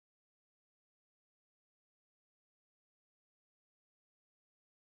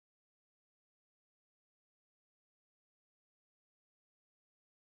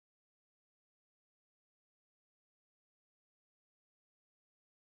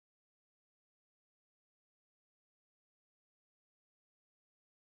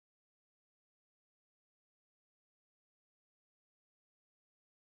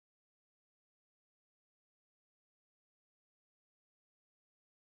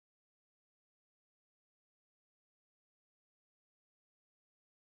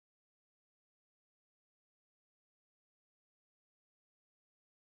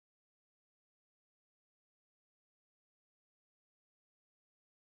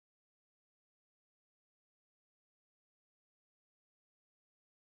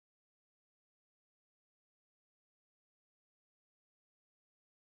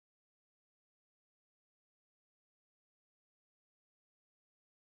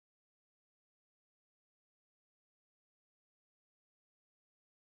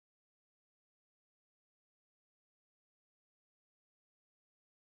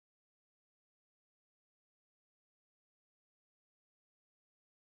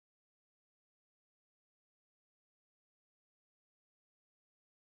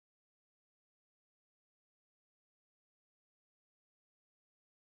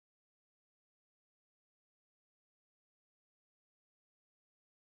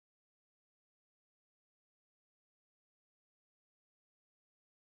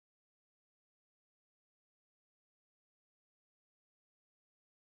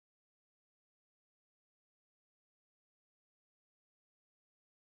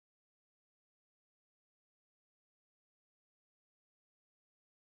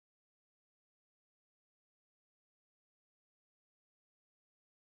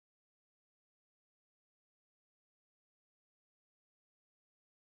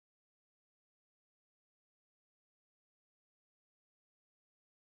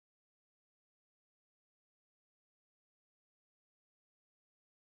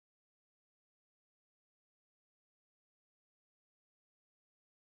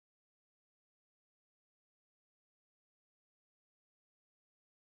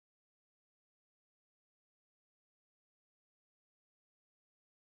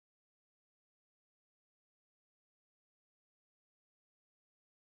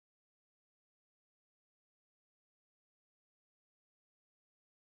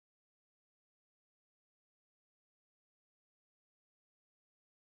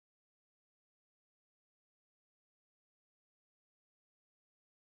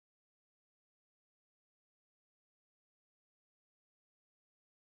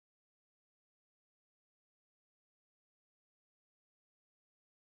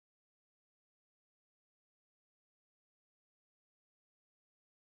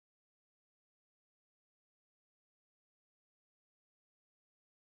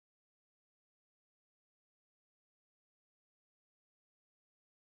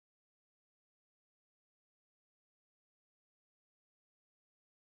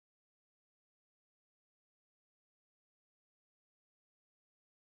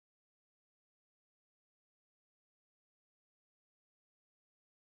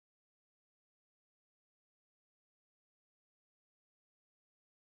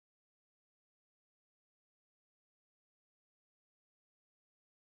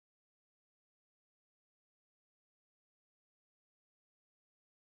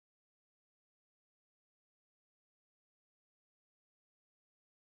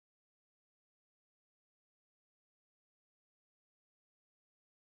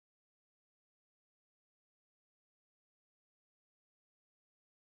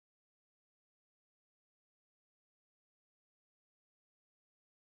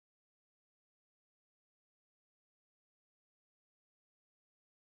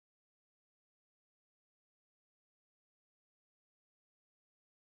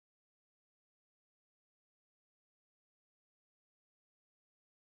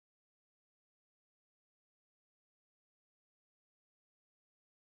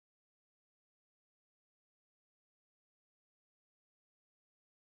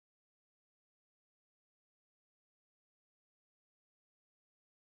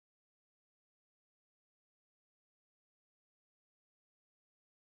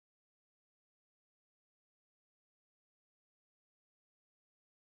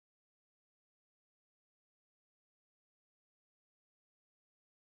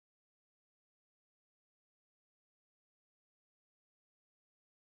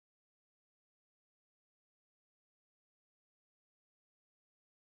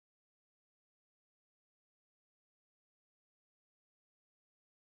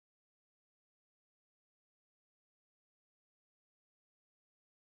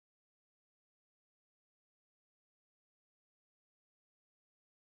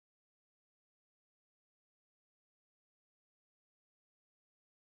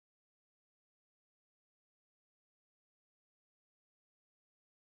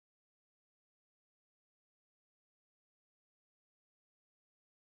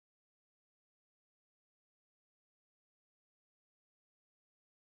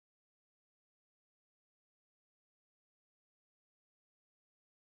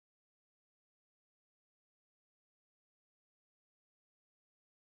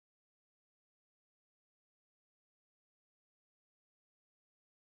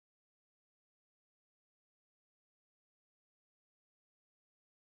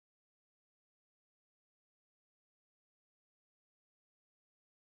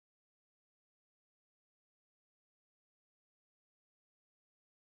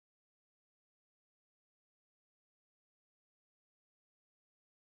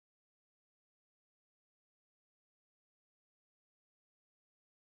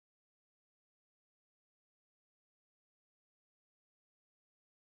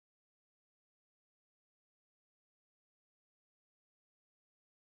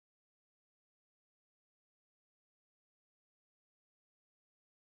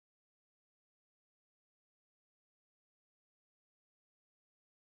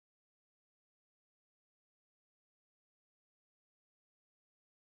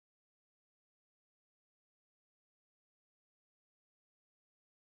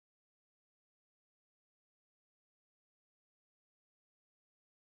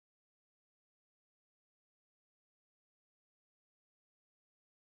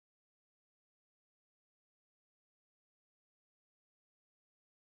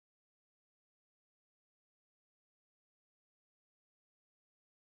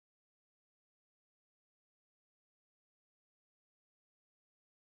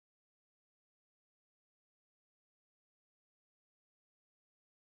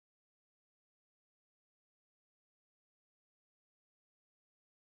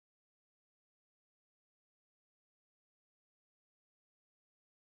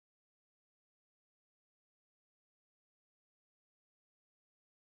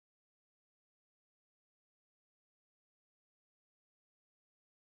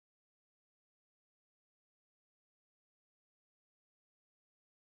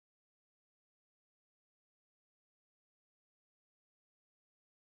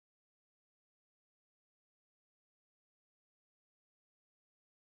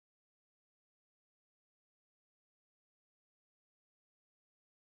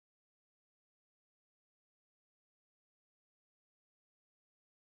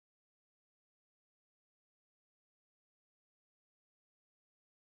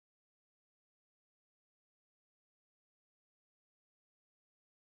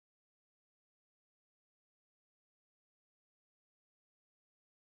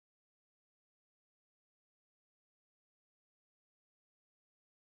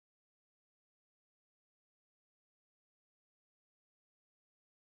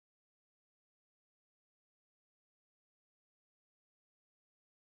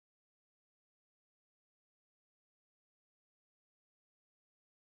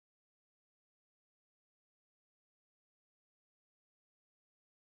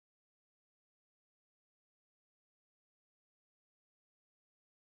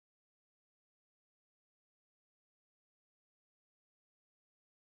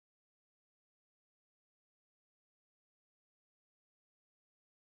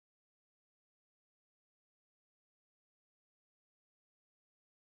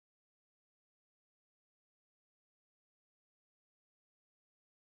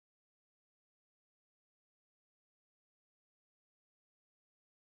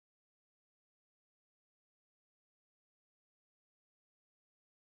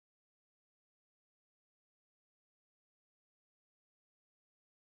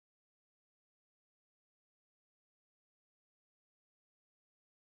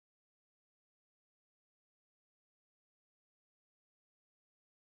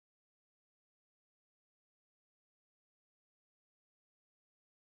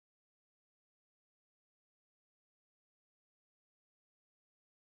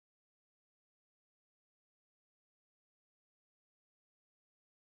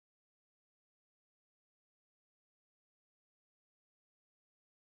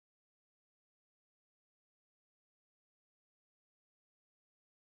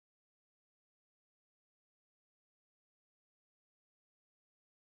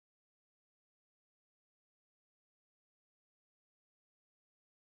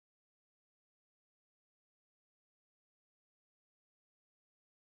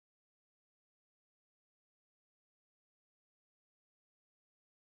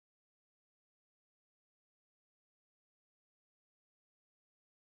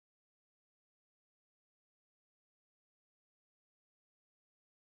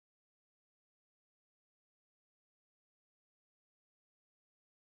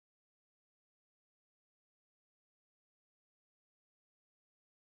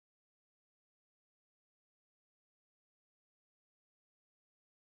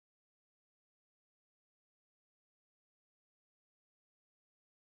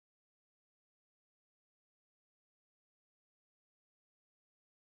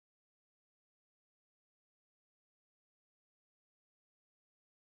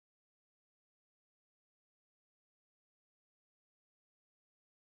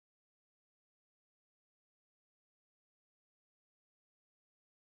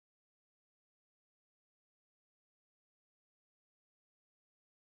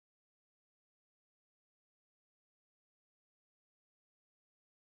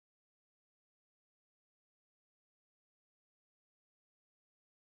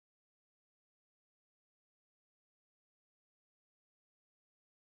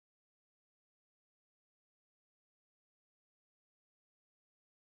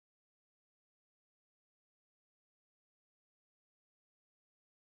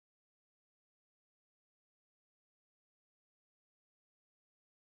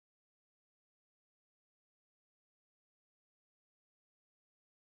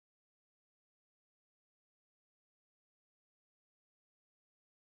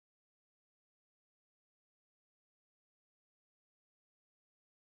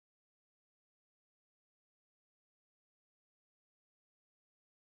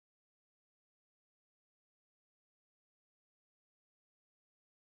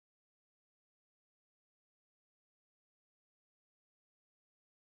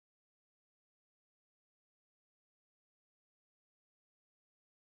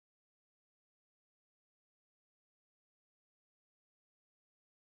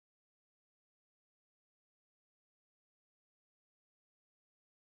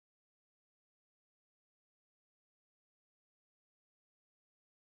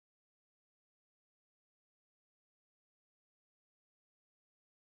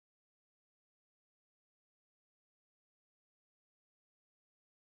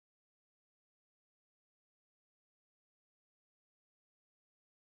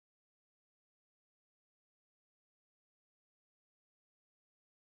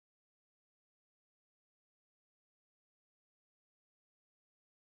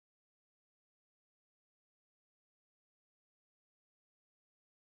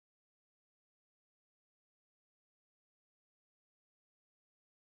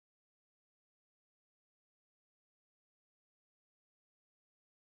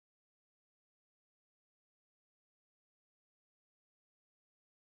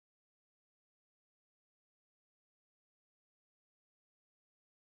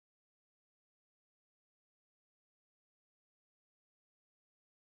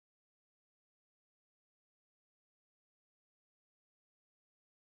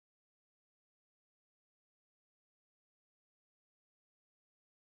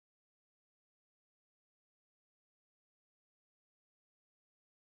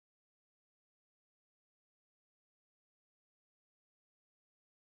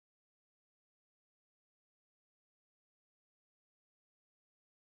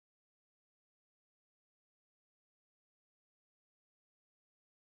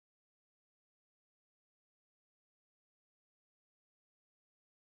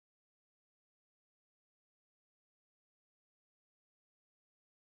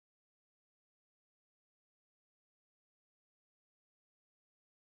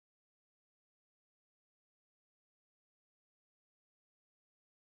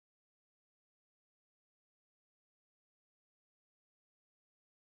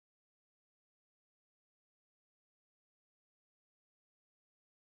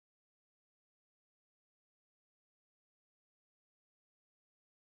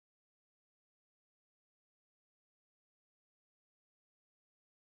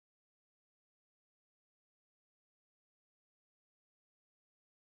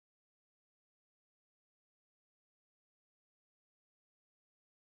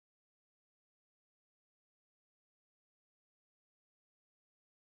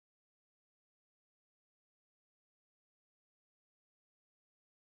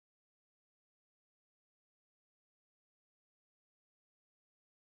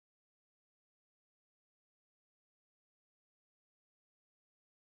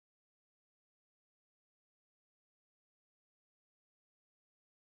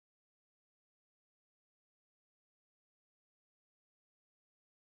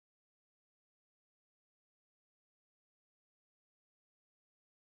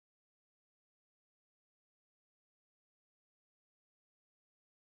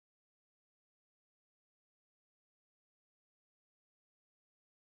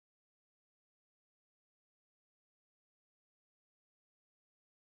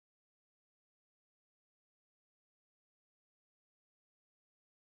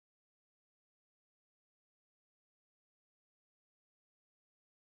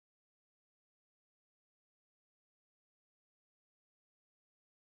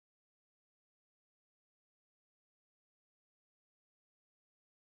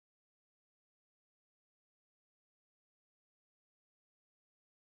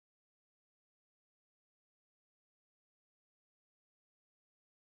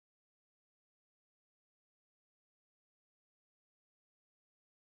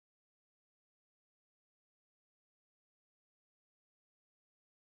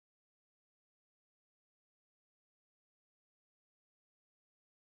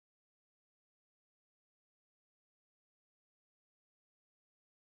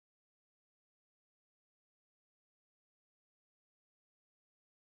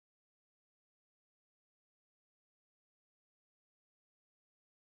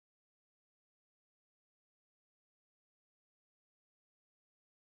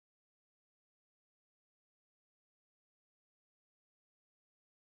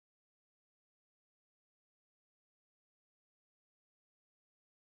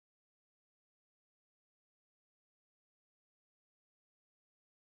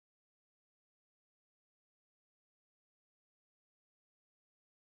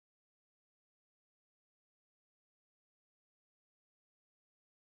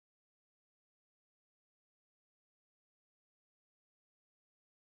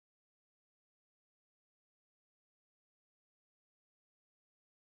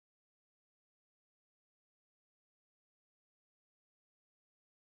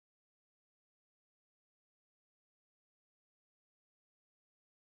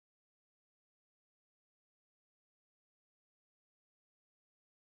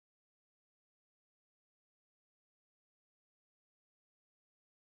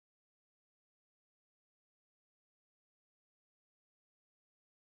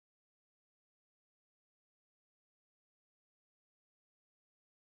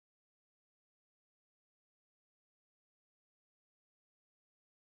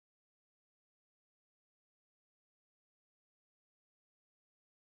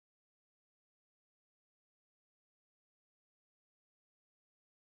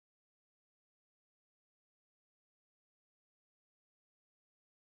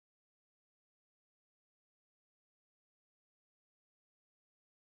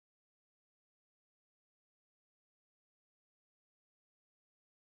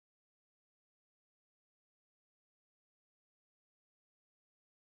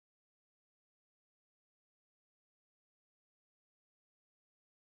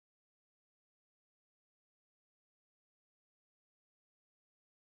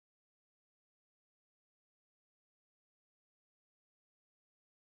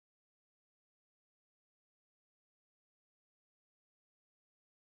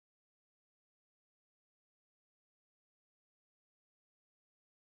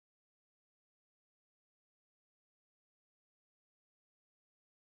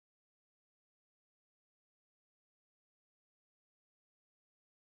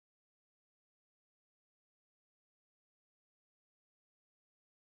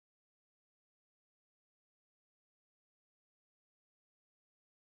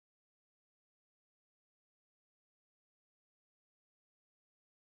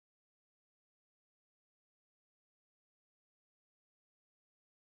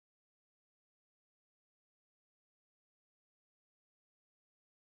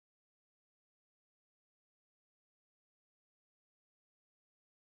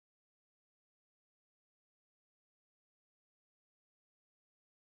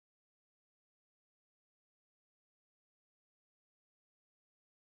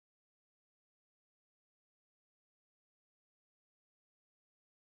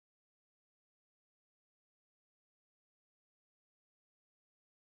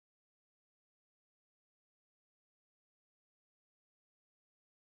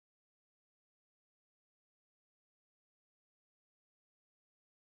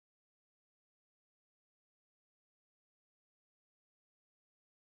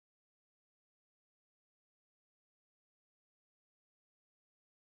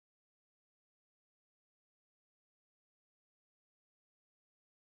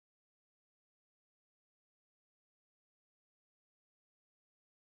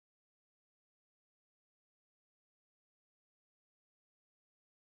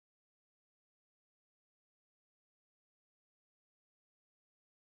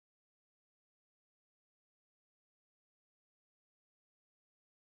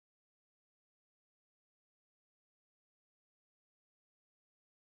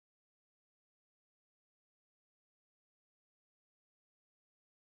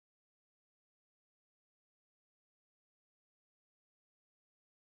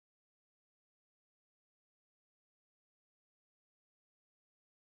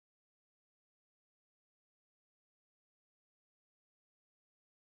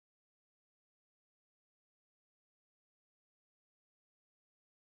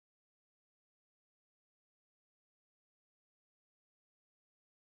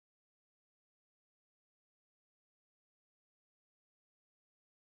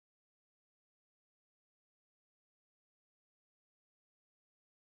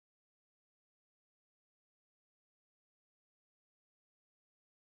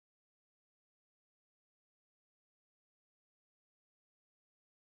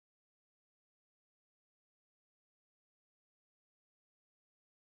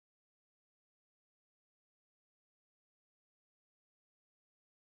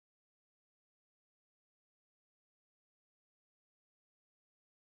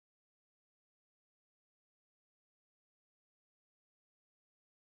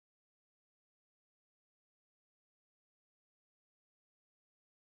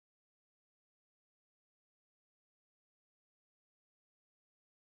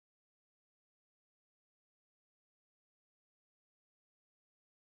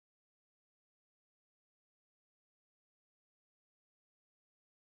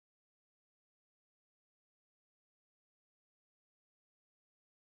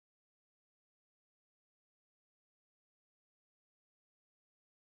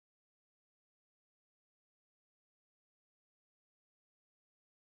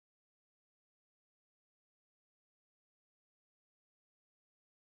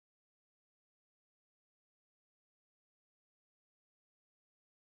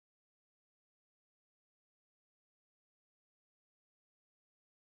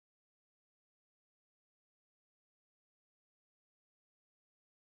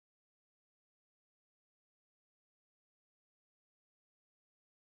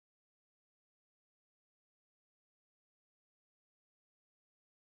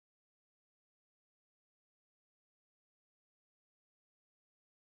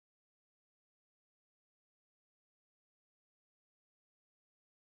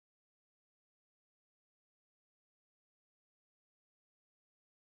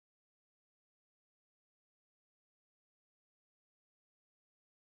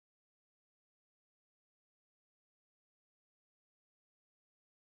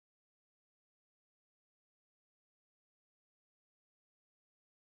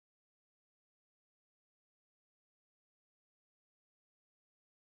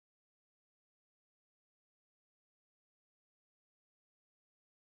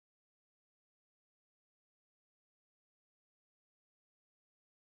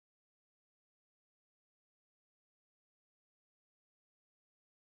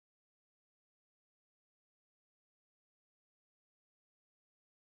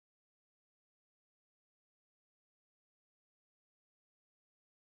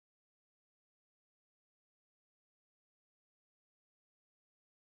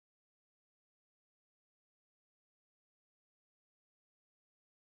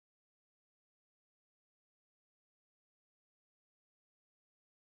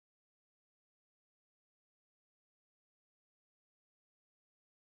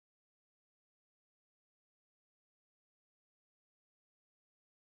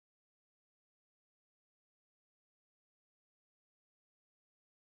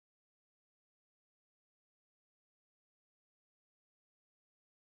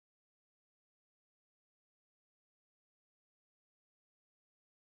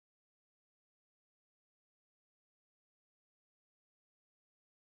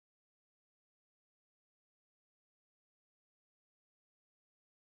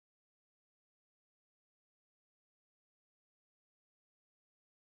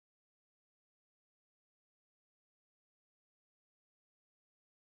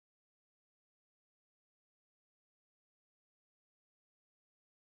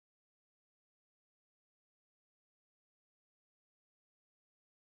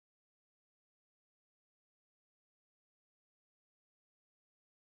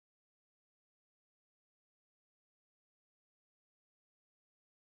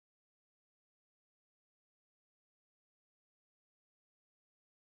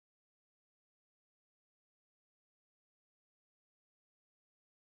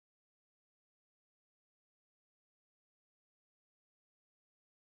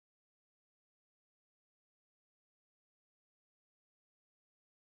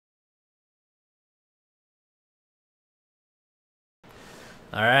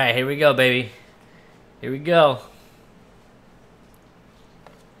 Alright, here we go, baby. Here we go.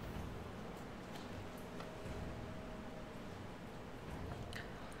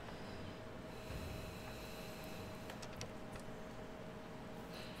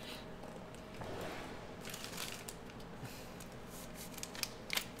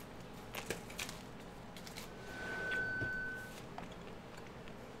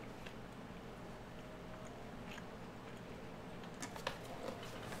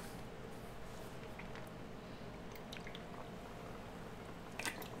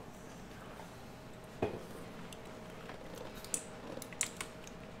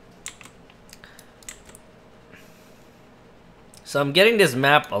 So I'm getting this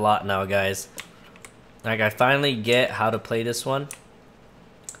map a lot now, guys. Like, I finally get how to play this one.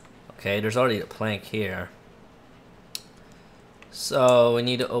 Okay, there's already a plank here. So we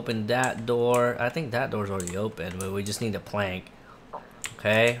need to open that door. I think that door's already open, but we just need a plank.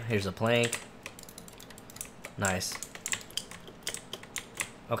 Okay, here's a plank. Nice.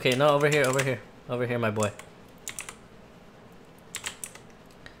 Okay, no, over here, over here. Over here, my boy.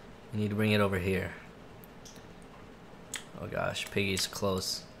 We need to bring it over here. Oh gosh, Piggy's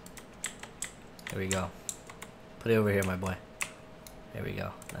close. There we go. Put it over here, my boy. There we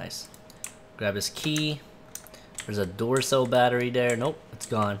go. Nice. Grab his key. There's a door cell battery there. Nope, it's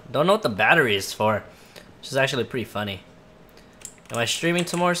gone. Don't know what the battery is for. Which is actually pretty funny. Am I streaming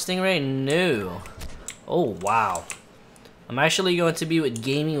tomorrow, Stingray? No. Oh, wow. I'm actually going to be with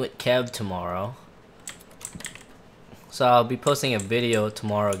Gaming with Kev tomorrow. So I'll be posting a video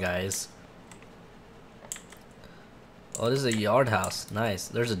tomorrow, guys. Oh, this is a yard house. Nice.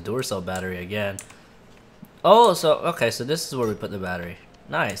 There's a door cell battery again. Oh, so, okay, so this is where we put the battery.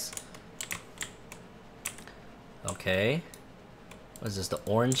 Nice. Okay. What is this, the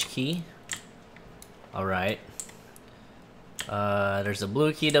orange key? Alright. There's a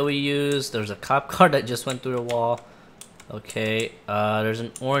blue key that we used. There's a cop car that just went through the wall. Okay, there's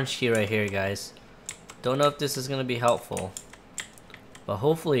an orange key right here, guys. Don't know if this is gonna be helpful, but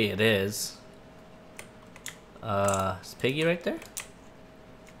hopefully it is. Is Piggy right there?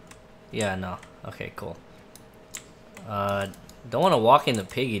 Yeah, no. Okay, cool. Don't want to walk into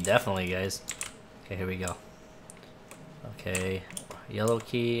Piggy, definitely, guys. Okay, here we go. Okay, yellow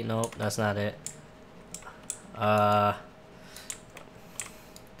key. Nope, that's not it.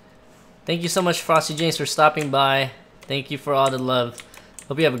 Thank you so much, Frosty James, for stopping by. Thank you for all the love.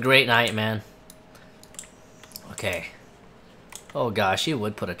 Hope you have a great night, man. Okay. Oh gosh, you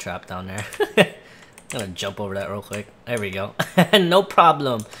would put a trap down there. I'm gonna jump over that real quick. There we go. No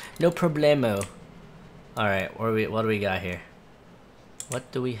problem. No problemo. Alright, what do we got here?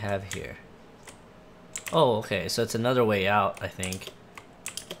 What do we have here? Oh, okay, so it's another way out, I think.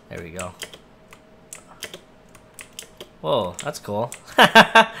 There we go. Whoa, that's cool.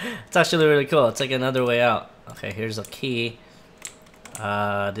 It's actually really cool. It's like another way out. Okay, here's a key.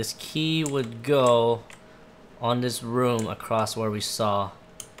 This key would go on this room across where we saw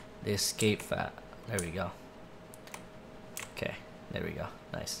the escape fat. There we go. Okay, there we go.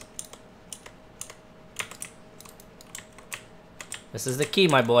 Nice. This is the key,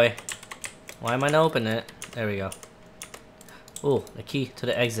 my boy. Why am I not opening it? There we go. Ooh, the key to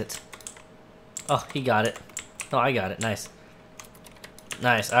the exit. Oh, he got it. No, I got it. Nice.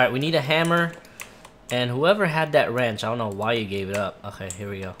 Nice. Alright, we need a hammer. And whoever had that wrench, I don't know why you gave it up. Okay, here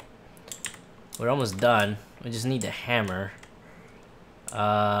we go. We're almost done. We just need the hammer.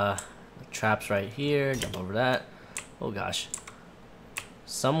 The trap's right here. Jump over that. Oh gosh.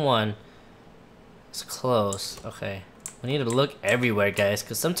 Someone is close. Okay. We need to look everywhere, guys,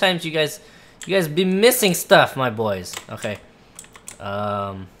 because sometimes you guys be missing stuff, my boys. Okay.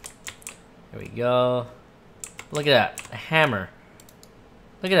 Here we go. Look at that. The hammer.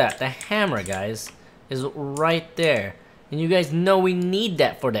 Look at that. The hammer, guys, is right there. And you guys know we need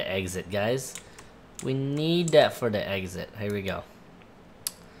that for the exit, guys. We need that for the exit. Here we go.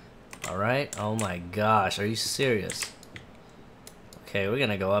 Alright. Oh my gosh. Are you serious? Okay, we're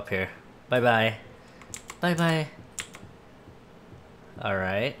gonna go up here. Bye-bye. Bye-bye.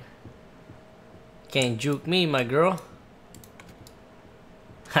 Alright. Can't juke me, my girl.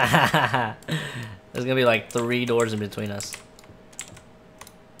 Hahaha. There's gonna be like 3 doors in between us.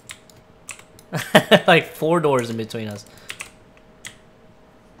 Like 4 doors in between us.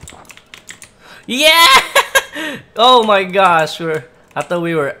 Yeah! Oh my gosh, I thought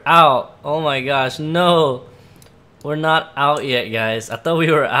we were out. Oh my gosh, no. We're not out yet, guys. I thought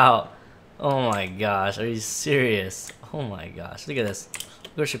we were out. Oh my gosh, are you serious? Oh my gosh, look at this.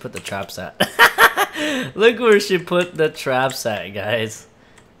 Look where she put the traps at. Look where she put the traps at, guys.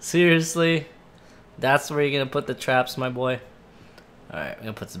 Seriously? That's where you're gonna put the traps, my boy? Alright, I'm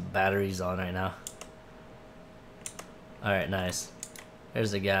gonna put some batteries on right now. Alright, nice.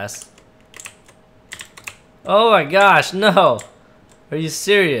 There's the gas. Oh my gosh, no! Are you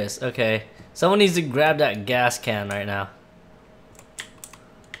serious? Okay. Someone needs to grab that gas can right now.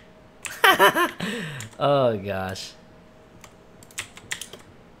 Oh gosh.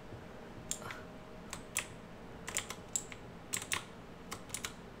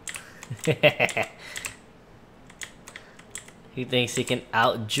 He thinks he can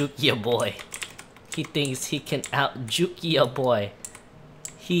out-juke ya boy. He thinks he can out-juke ya boy.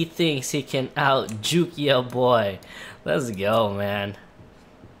 He thinks he can out-juke ya boy. Let's go, man.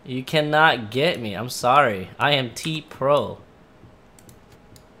 You cannot get me. I'm sorry. I am T-Pro.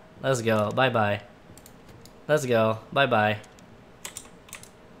 Let's go. Bye-bye. Let's go. Bye-bye.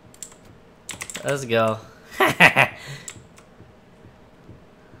 Let's go.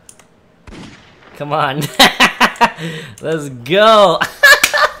 Come on. Let's go.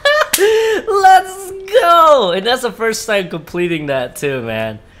 Let's go. And that's the first time completing that too,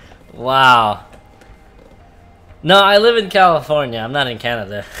 man. Wow. No, I live in California. I'm not in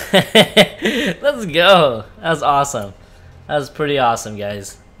Canada. Let's go. That was awesome. That was pretty awesome,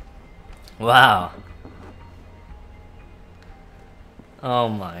 guys. Wow. Oh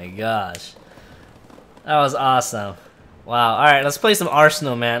my gosh. That was awesome. Wow. Alright, let's play some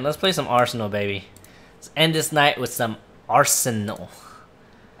Arsenal, man. Let's play some Arsenal, baby. Let's end this night with some Arsenal.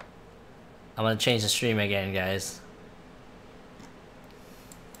 I'm gonna change the stream again, guys.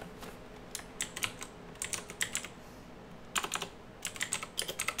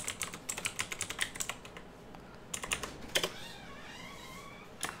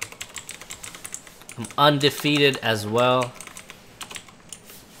 I'm undefeated as well.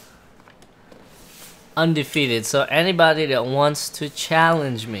 Undefeated. So anybody that wants to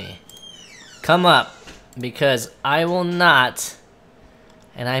challenge me, come up, because I will not,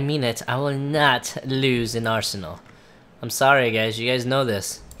 and I mean it, I will not lose in Arsenal. I'm sorry, guys. You guys know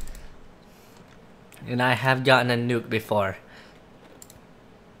this. And I have gotten a nuke before.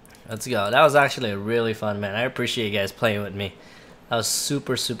 Let's go. That was actually really fun, man. I appreciate you guys playing with me. That was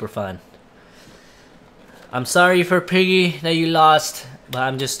super, super fun. I'm sorry for Piggy that you lost, but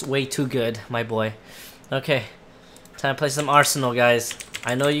I'm just way too good, my boy. Okay, time to play some Arsenal, guys.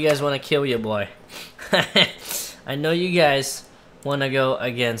 I know you guys want to kill your boy. I know you guys want to go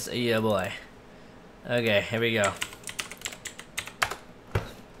against your boy. Okay, here we go.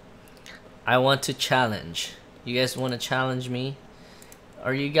 I want to challenge. You guys want to challenge me?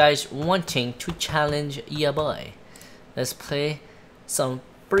 Are you guys wanting to challenge your boy? Let's play some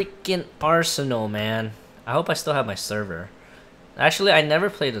freaking Arsenal, man. I hope I still have my server. Actually, I never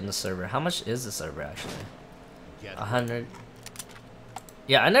played on the server. How much is the server, actually? 100.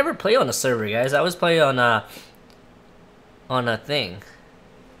 Yeah, I never play on the server, guys. I always play on a thing.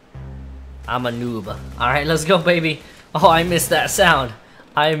 I'm a noob. Alright, let's go, baby. Oh, I missed that sound.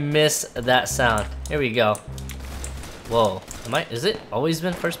 I miss that sound. Here we go. Whoa. Is it always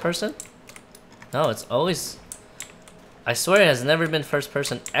been first person? No, it's always... I swear it has never been first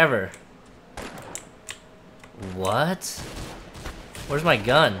person ever. What? Where's my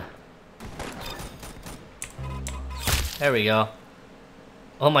gun? There we go.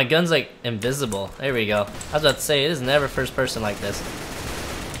 Oh, my gun's like invisible. There we go. I was about to say, it is never first person like this.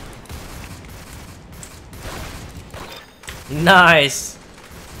 Nice!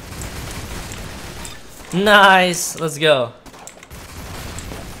 Nice! Let's go.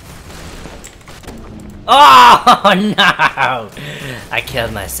 Oh, no! I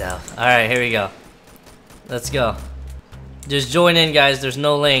killed myself. Alright, here we go. Let's go. Just join in, guys. There's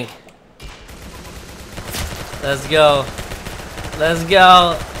no link. Let's go. Let's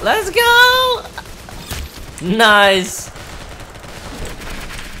go. Let's go! Nice!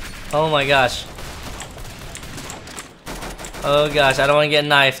 Oh my gosh. Oh gosh, I don't want to get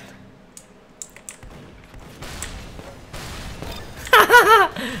knifed.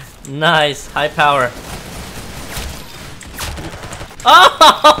 Nice. High power.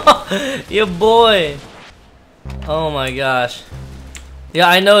 Oh! Your boy! Oh my gosh. Yeah,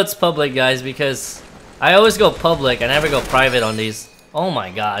 I know it's public, guys, because I always go public. I never go private on these. Oh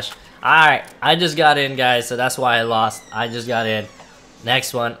my gosh. Alright, I just got in, guys, so that's why I lost. I just got in.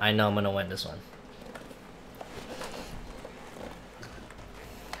 Next one, I know I'm gonna win this one.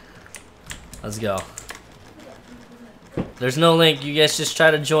 Let's go. There's no link. You guys just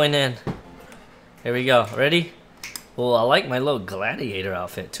try to join in. Here we go. Ready? Well, I like my little gladiator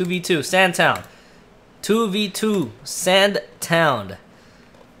outfit. 2v2, Sandtown. 2v2, Sandtown.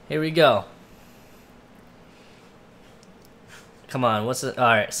 Here we go. Come on, what's it?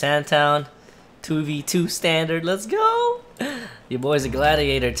 Alright, Sandtown. 2v2 standard. Let's go. Your boy's a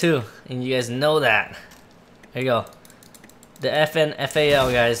gladiator too, and you guys know that. There you go. The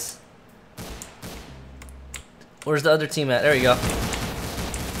FNFAL guys. Where's the other team at? There we go.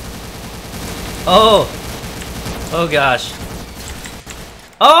 Oh! Oh gosh.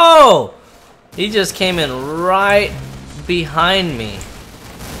 Oh! He just came in right behind me.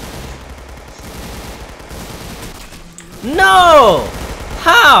 No!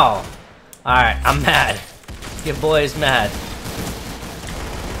 How? Alright, I'm mad. Your boy is mad.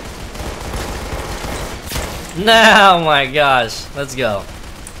 No, oh my gosh. Let's go.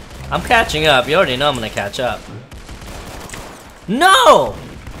 I'm catching up. You already know I'm gonna catch up. No!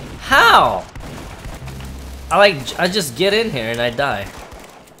 How? I just get in here and I die.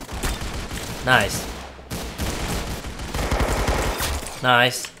 Nice.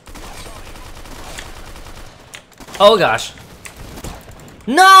 Nice. Oh gosh.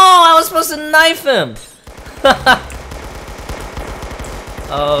 No! I was supposed to knife him!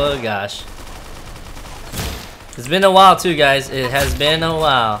 Oh gosh. It's been a while too, guys. It has been a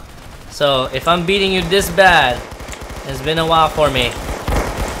while. So if I'm beating you this bad, it's been a while for me.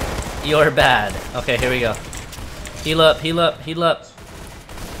 You're bad. Okay, here we go. Heal up, heal up, heal up.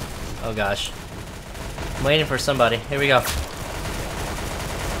 Oh gosh. I'm waiting for somebody. Here we go.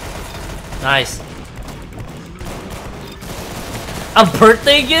 Nice. A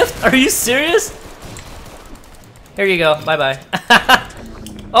birthday gift? Are you serious? Here you go. Bye bye.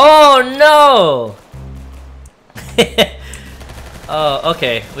 Oh no! Oh,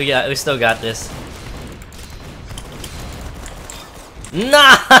 okay. We still got this.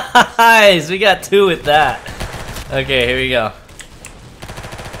 Nice! We got 2 with that. Okay, here we go.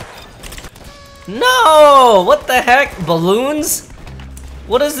 No! What the heck? Balloons?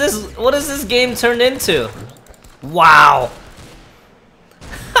 What is this? What is this game turned into? Wow.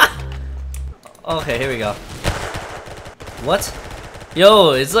 Okay, here we go. What?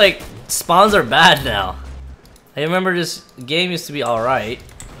 Yo, it's like spawns are bad now. I remember this game used to be alright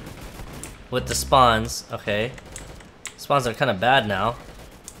with the spawns. Okay. Spawns are kind of bad now.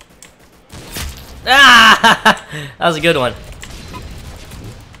 Ah! That was a good one.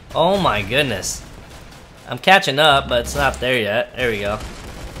 Oh my goodness. I'm catching up, but it's not there yet. There we go.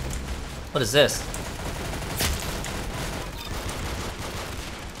 What is this?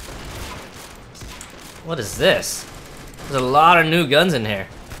 What is this? There's a lot of new guns in here.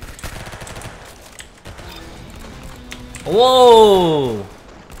 Whoa!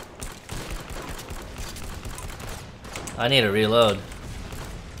 I need to reload.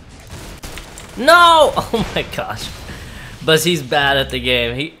 No! Oh my gosh. But he's bad at the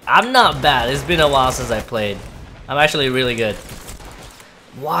game. I'm not bad. It's been a while since I played. I'm actually really good.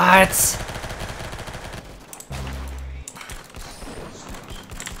 What?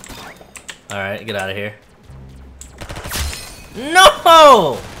 Alright, get out of here.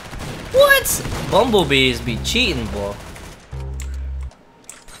 No! What? Bumblebees be cheating, boy.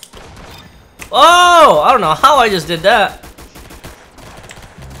 Oh! I don't know how I just did that.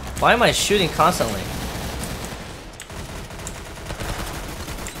 Why am I shooting constantly?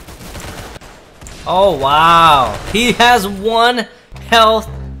 Oh, wow. He has 1 health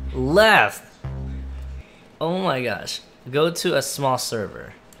left. Oh my gosh. Go to a small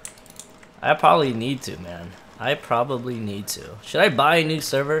server. I probably need to, man. I probably need to. Should I buy a new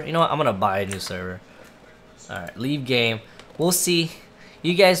server? You know what? I'm gonna buy a new server. Alright, leave game. We'll see.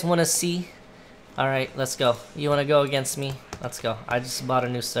 You guys wanna see? Alright, let's go. You wanna go against me? Let's go. I just bought a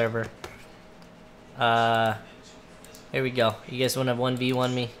new server. Here we go. You guys wanna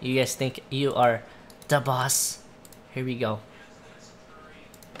 1v1 me? You guys think you are the boss? Here we go.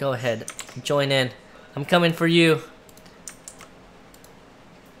 Go ahead. Join in. I'm coming for you.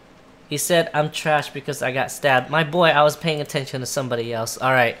 He said I'm trash because I got stabbed. My boy, I was paying attention to somebody else.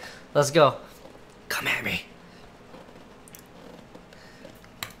 Alright, let's go. Come at me.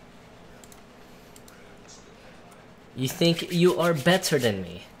 You think you are better than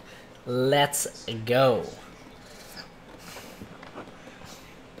me? Let's go.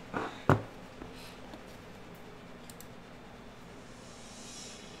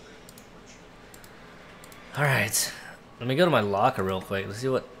 Alright. Let me go to my locker real quick. Let's see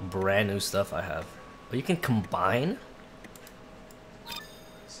what brand new stuff I have. Oh, you can combine?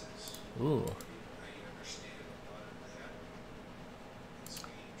 Ooh.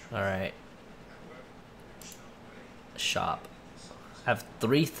 Alright. Shop. I have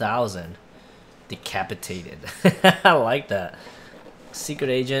 3,000. Decapitated. I like that.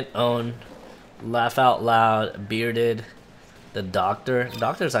 Secret agent, own. Laugh out loud, bearded. The doctor. The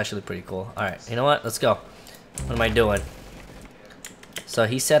doctor's actually pretty cool. Alright, you know what? Let's go. What am I doing? So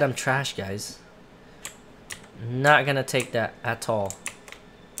he said I'm trash, guys. Not gonna take that at all.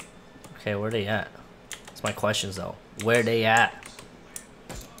 Okay, where they at? That's my questions though. Where they at?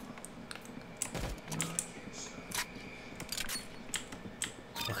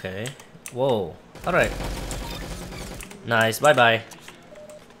 Okay. Whoa. Alright. Nice. Bye-bye.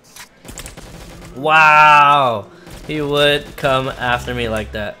 Wow. He would come after me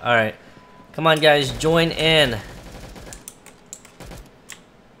like that. Alright. Come on, guys. Join in.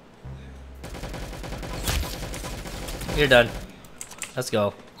 You're done. Let's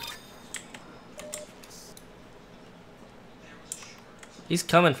go. He's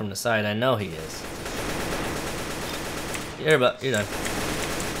coming from the side. I know he is. You're done.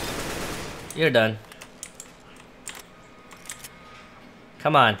 You're done.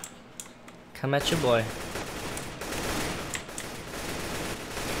 Come on. Come at your boy.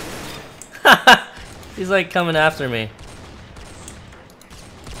 He's like coming after me.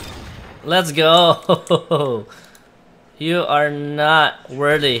 Let's go. You are not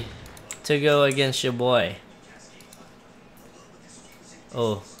worthy to go against your boy.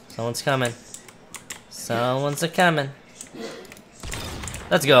 Oh, someone's coming. Someone's a-coming.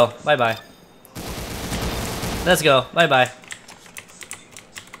 Let's go. Bye-bye. Let's go. Bye-bye.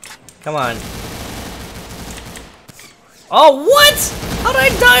 Come on. Oh, what? How did I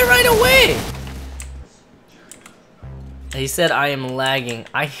die right away? He said I am lagging.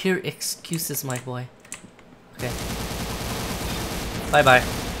 I hear excuses, my boy. Okay. Bye-bye.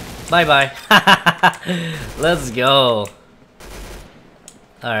 Bye-bye. Let's go.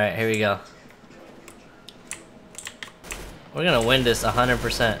 Alright, here we go. We're gonna win this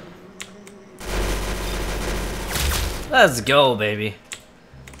 100%. Let's go, baby.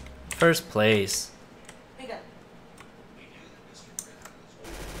 First place.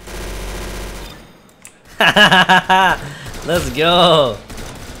 Let's go.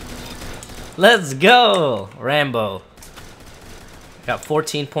 Let's go. Rambo. Got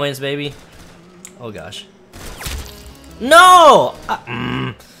 14 points, baby. Oh gosh. No!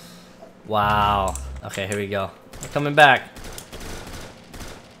 Wow. Okay, here we go. I'm coming back.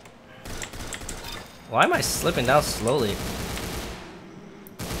 Why am I slipping down slowly?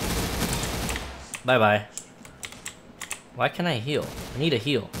 Bye-bye. Why can't I heal? I need a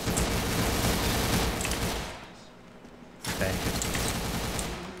heal. Okay.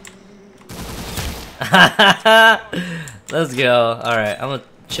 Let's go. Alright, I'm gonna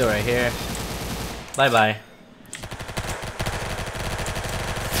chill right here. Bye-bye.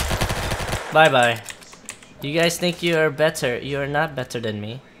 Bye-bye. You guys think you are better. You are not better than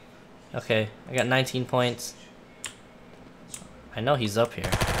me. Okay, I got 19 points. I know he's up here.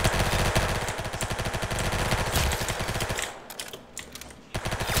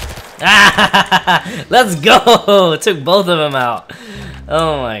 Let's go! Took both of them out.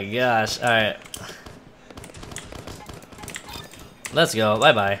 Oh my gosh. Alright. Let's go.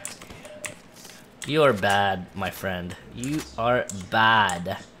 Bye-bye. You are bad, my friend. You are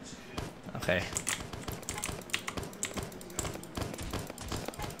bad. Okay.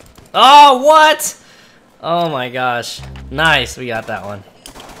 Oh, what? Oh my gosh. Nice, we got that one.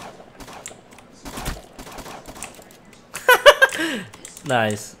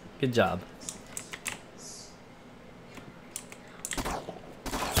 Nice. Good job.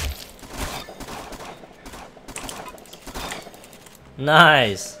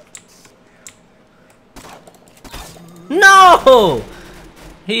 Nice. No!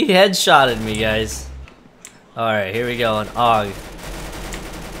 He headshotted me, guys. Alright, here we go. An AUG.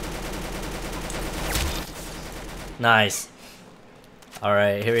 Nice.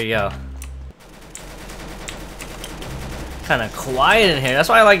 Alright, here we go. Kind of quiet in here. That's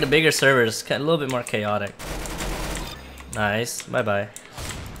why I like the bigger servers. A little bit more chaotic. Nice. Bye-bye.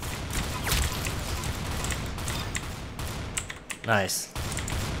 Nice.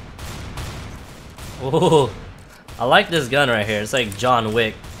 Ooh. I like this gun right here. It's like John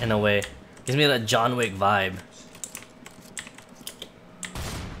Wick in a way. Gives me that John Wick vibe.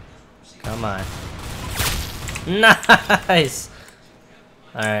 Come on. Nice!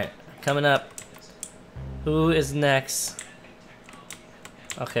 Alright, coming up. Who is next?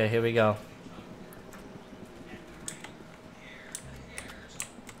 Okay, here we go.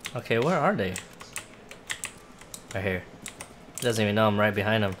 Okay, where are they? Right here. Doesn't even know I'm right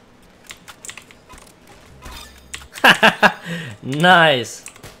behind him. Nice!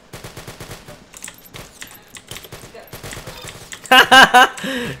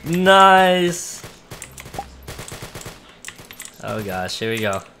 Nice! Oh gosh, here we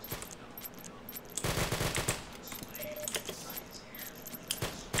go.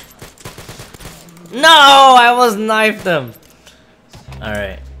 No! I almost knifed him!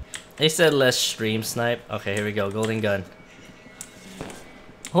 Alright. They said let's stream snipe. Okay, here we go. Golden gun.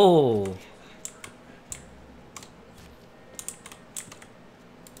 Oh.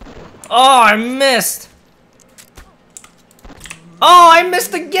 Oh, I missed. Oh, I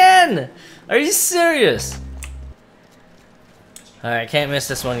missed again. Are you serious? Alright, can't miss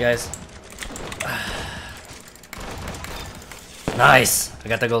this one, guys. Nice. I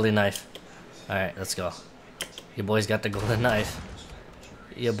got the golden knife. Alright, let's go. Your boy's got the golden knife.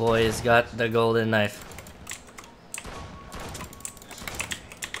 Your boy's got the golden knife.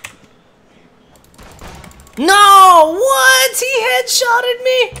 No! What? He headshotted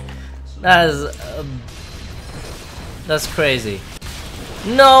me? That's crazy.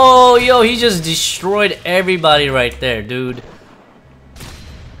 No, yo, he just destroyed everybody right there, dude.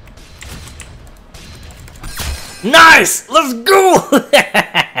 Nice! Let's go!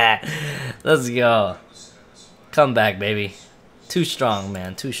 Let's go. Come back, baby. Too strong,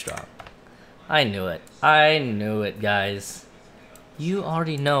 man. Too strong. I knew it. I knew it, guys. You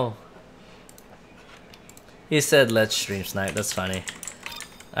already know. He said, let's stream snipe. That's funny.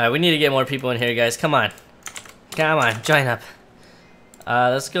 Alright, we need to get more people in here, guys. Come on. Come on. Join up.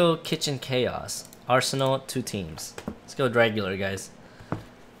 Let's go Kitchen Chaos. Arsenal, 2 teams. Let's go regular, guys.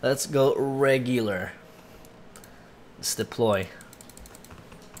 Let's go regular. Let's deploy.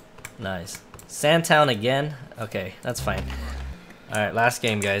 Nice. Sandtown again? Okay, that's fine. Alright, last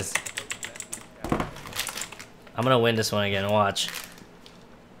game, guys. I'm gonna win this one again. Watch.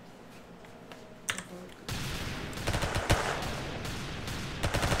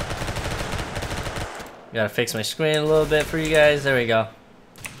 Gotta fix my screen a little bit for you guys. There we go.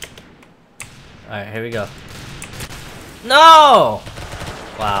 Alright, here we go. No!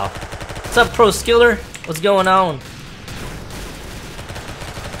 Wow. What's up, Pro Skiller? What's going on?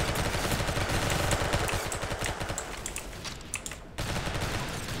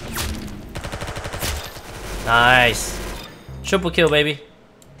 Nice. Triple kill, baby.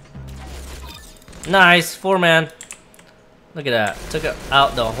 Nice. 4-man. Look at that. Took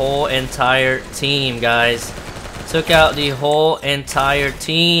out the whole entire team, guys. Took out the whole entire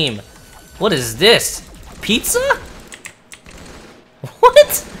team. What is this? Pizza?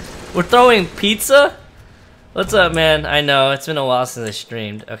 What? We're throwing pizza? What's up, man? I know. It's been a while since I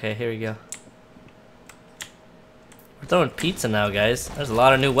streamed. Okay, here we go. We're throwing pizza now, guys. There's a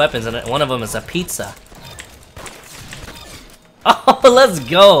lot of new weapons, and one of them is a pizza. Oh, let's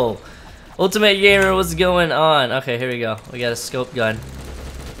go! Ultimate Gamer, what's going on? Okay, here we go. We got a scope gun.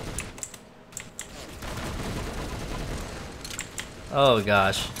 Oh,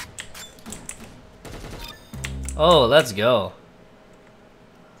 gosh. Oh, let's go.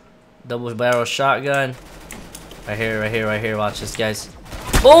 Double barrel shotgun. Right here, right here, right here. Watch this, guys.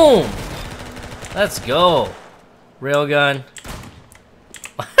 Boom! Let's go. Railgun.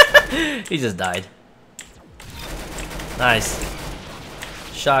 He just died. Nice.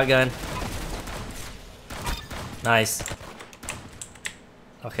 Shotgun. Nice.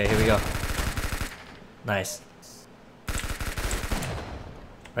 Okay, here we go. Nice.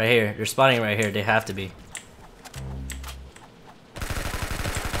 Right here. They're spawning right here. They have to be.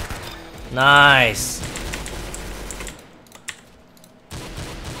 Nice.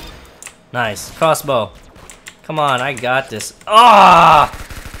 Nice. Crossbow. Come on, I got this. Ah!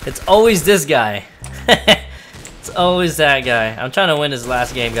 It's always this guy. It's always that guy. I'm trying to win this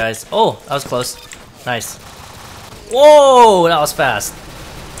last game, guys. Oh, that was close. Nice. Whoa, that was fast.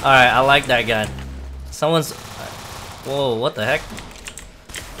 Alright, I like that gun. Someone's... Whoa, what the heck?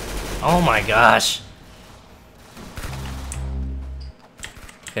 Oh my gosh.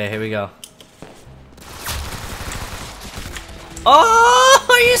 Okay, here we go. Oh,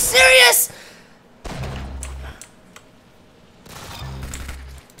 are you serious?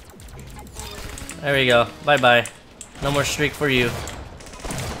 There we go. Bye-bye. No more streak for you.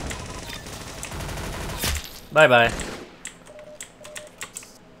 Bye-bye.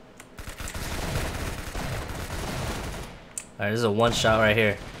 Alright, this is a one-shot right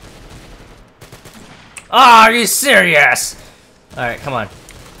here. Oh, are you serious? Alright, come on.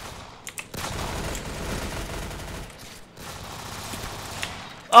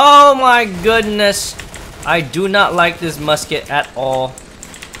 Oh my goodness. I do not like this musket at all.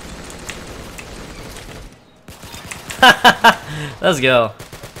 Let's go.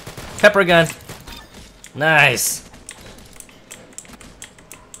 Pepper gun. Nice.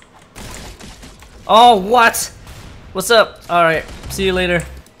 Oh, what? What's up? Alright, see you later.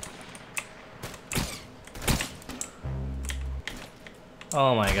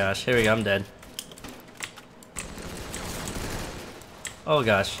 Oh my gosh, here we go, I'm dead. Oh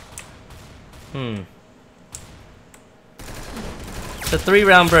gosh. It's a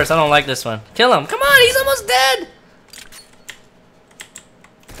 3-round burst. I don't like this one. Kill him. Come on, he's almost dead.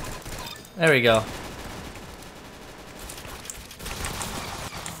 There we go.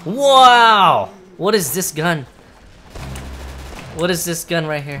 Wow! What is this gun? What is this gun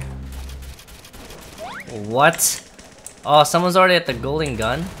right here? What? Oh, someone's already at the golden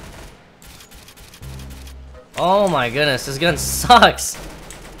gun? Oh my goodness, this gun sucks!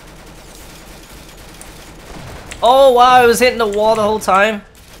 Oh wow, it was hitting the wall the whole time.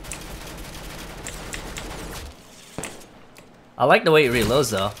 I like the way it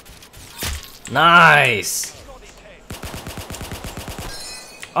reloads though. Nice!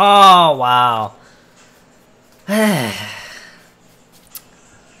 Oh wow.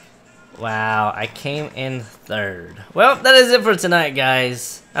 Wow, I came in 3rd. Well, that is it for tonight,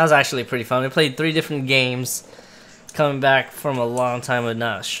 guys. That was actually pretty fun. We played 3 different games. Coming back from a long time of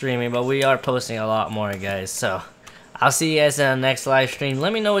not streaming, but we are posting a lot more, guys. So, I'll see you guys in the next live stream.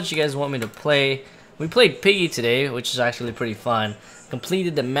 Let me know what you guys want me to play. We played Piggy today, which is actually pretty fun.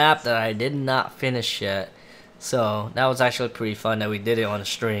 Completed the map that I did not finish yet. So, that was actually pretty fun that we did it on the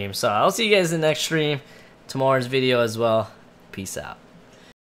stream. So, I'll see you guys in the next stream. Tomorrow's video as well. Peace out.